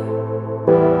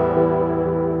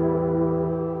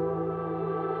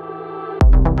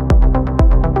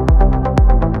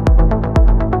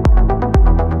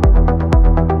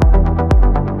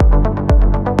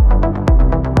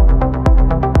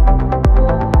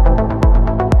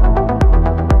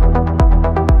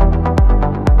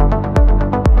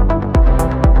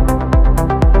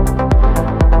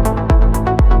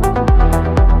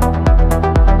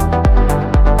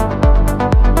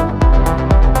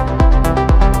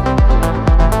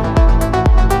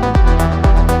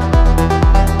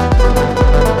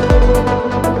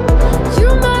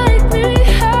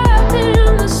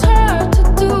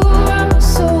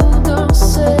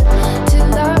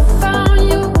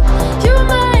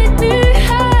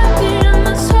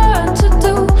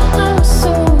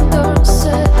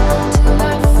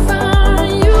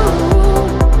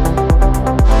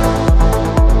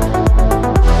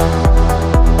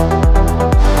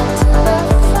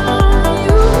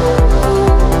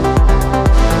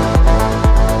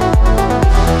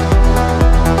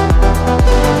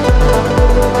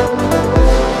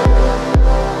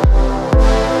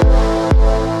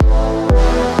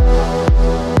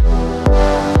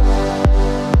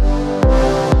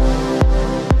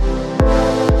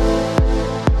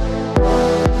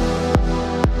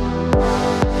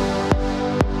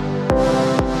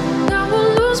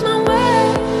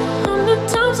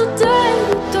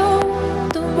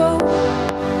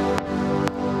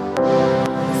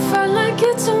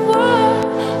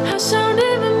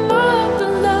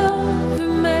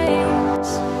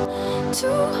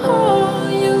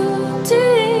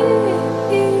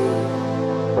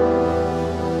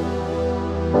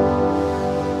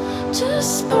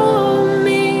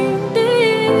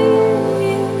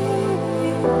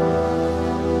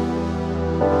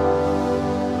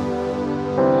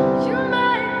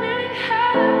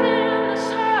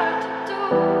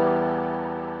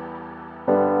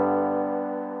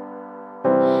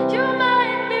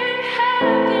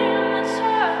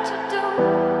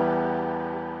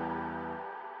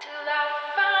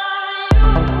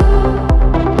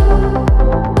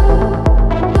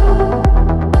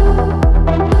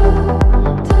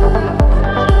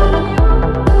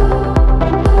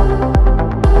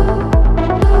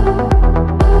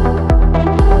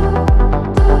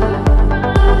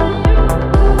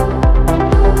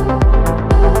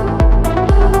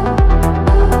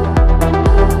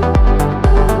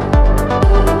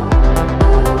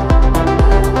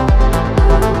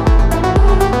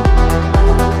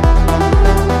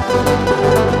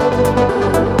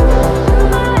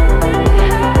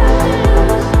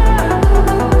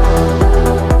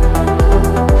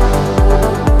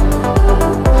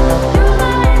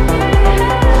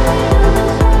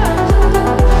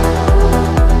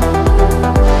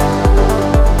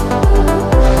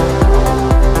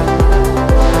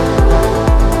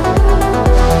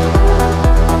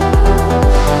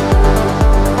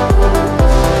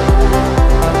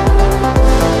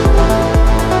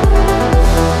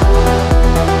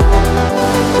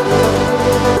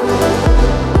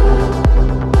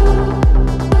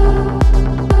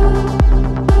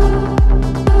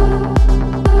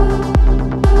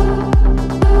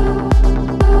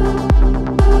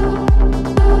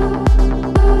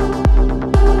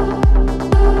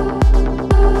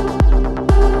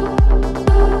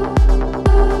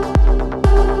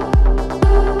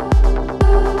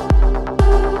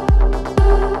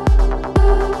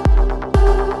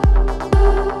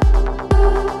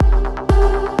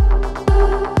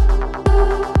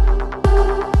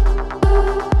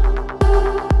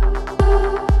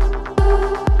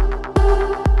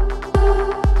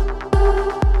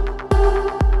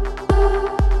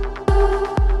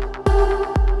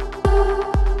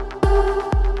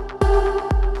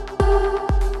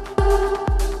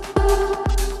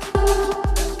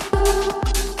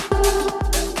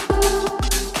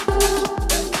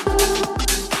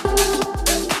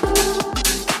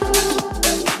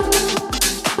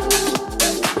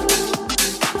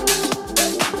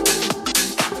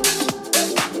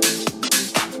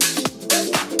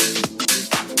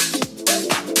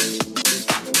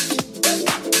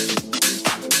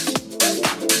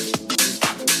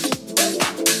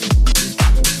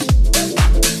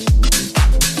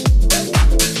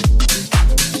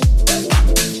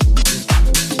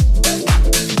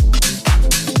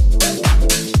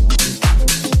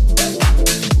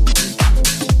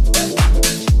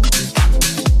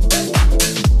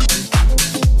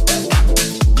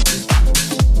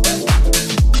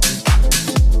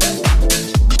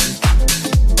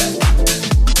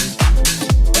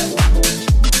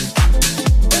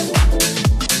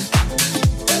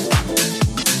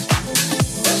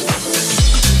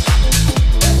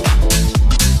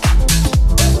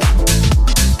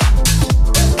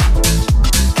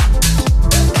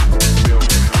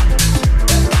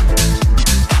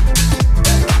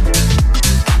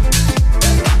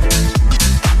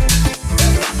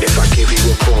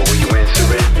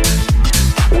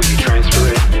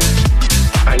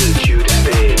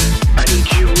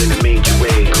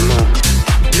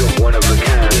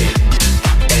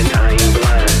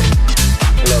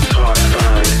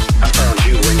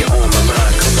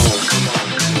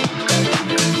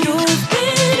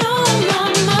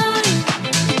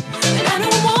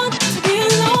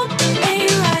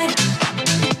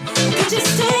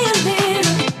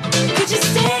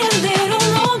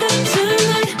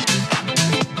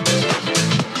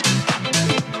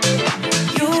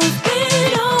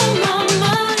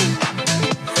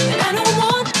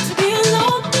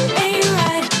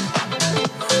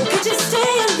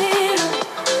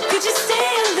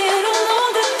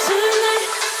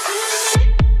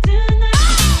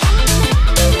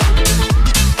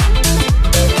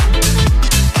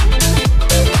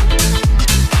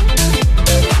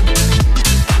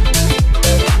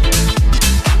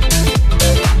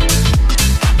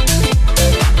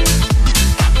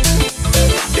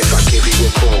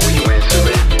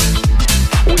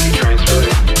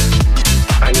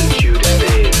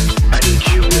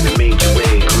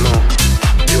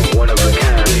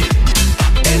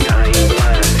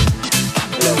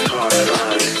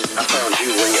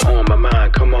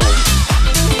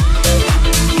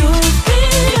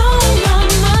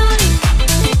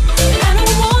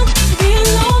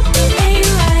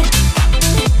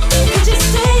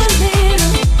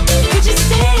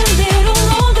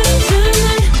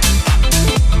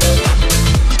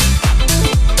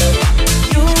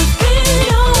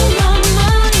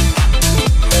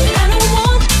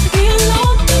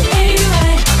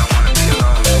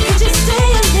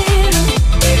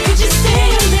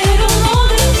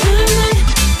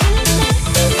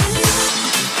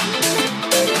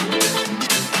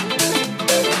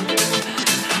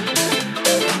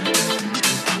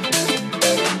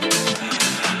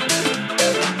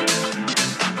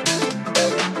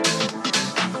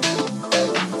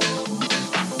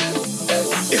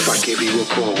 I give you a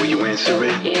call, will you answer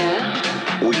it?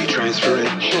 Yeah. Will you transfer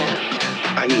it?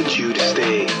 Yeah. I need you to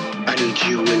stay. I need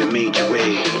you in a major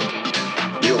way.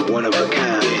 You're one of a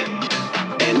kind,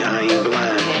 and I ain't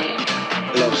blind.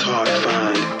 Love's hard to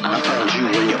find. I found you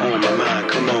when you're on my mind.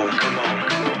 Come on, come on,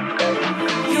 come on.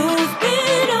 You've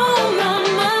been on my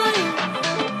mind,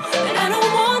 and I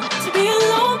don't want to be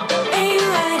alone. Ain't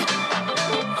right?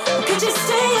 Could you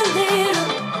stay a little?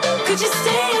 Could you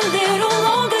stay a little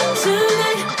longer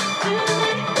tonight?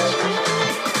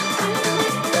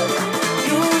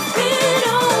 You've been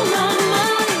on my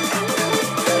mind,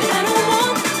 and I don't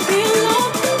want to be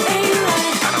alone. Ain't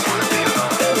right? I don't wanna be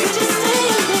alone. Could you stay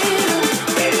a little?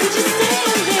 Could you stay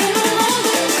a little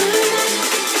longer tonight?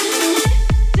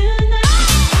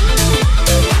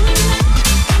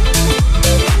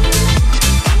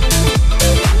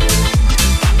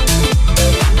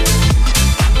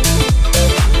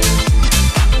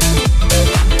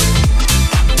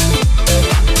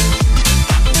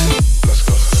 Let's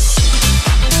go.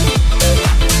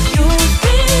 You've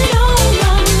been on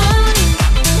my mind,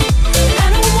 and I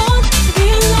don't want to be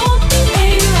alone.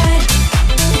 Ain't right?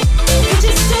 Could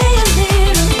you stay a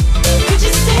little? Could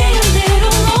you stay a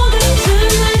little longer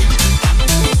tonight?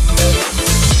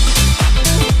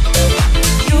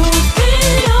 You've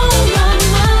been on my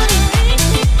mind,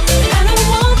 and I don't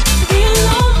want to be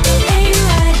alone. Ain't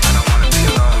right? I don't wanna be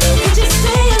alone. Could you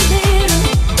stay a little?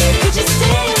 Could you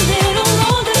stay a little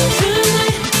longer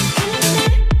tonight?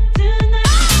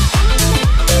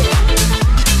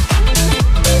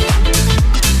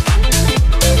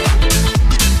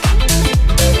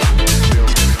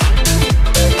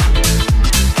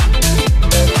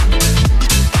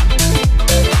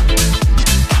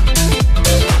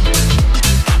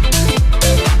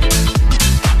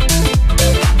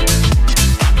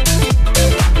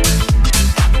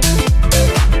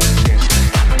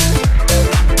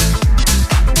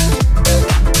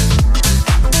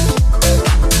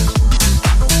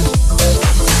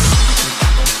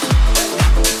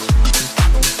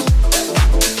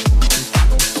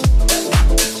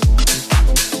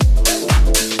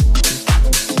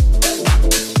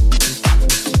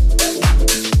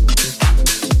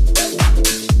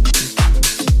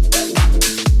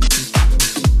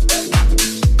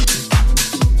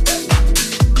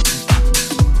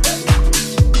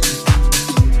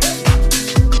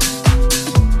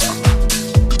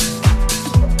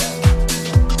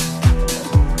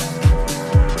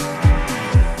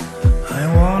 I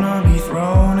wanna be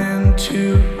thrown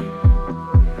into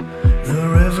the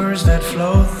rivers that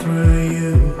flow through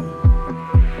you.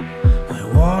 I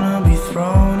wanna be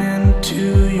thrown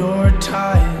into your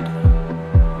tide.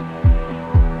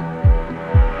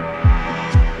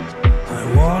 I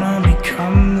wanna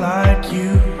become like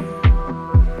you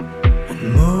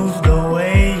and move the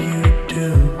way you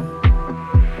do.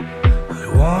 I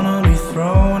wanna be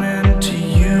thrown into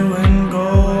you and go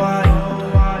wild.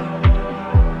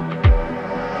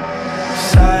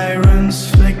 Sirens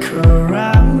flicker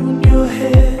around your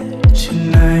head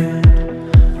tonight.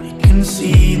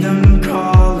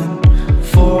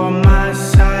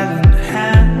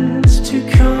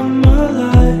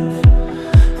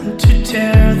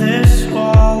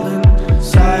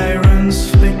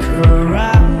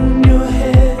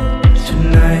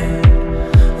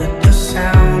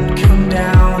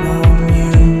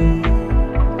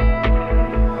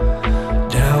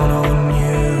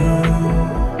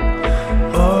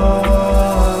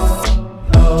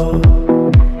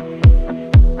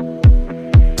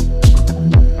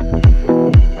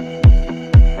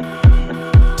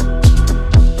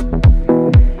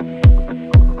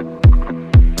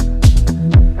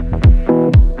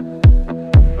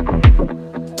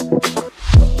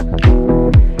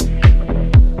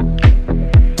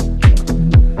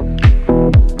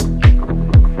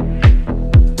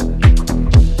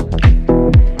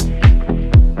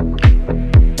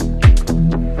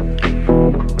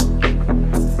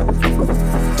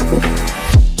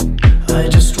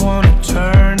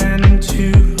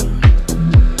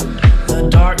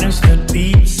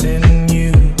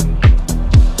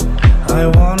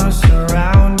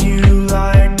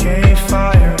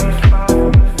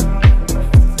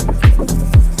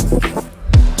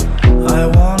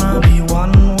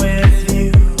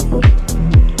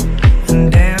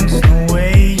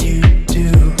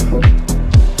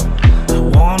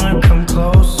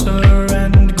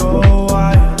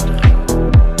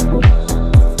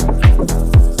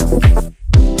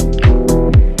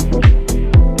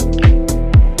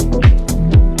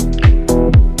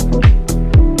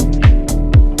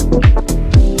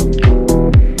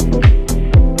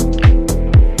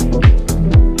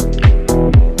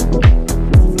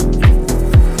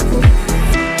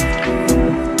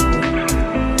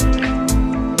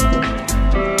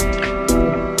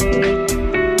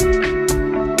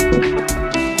 Thank you.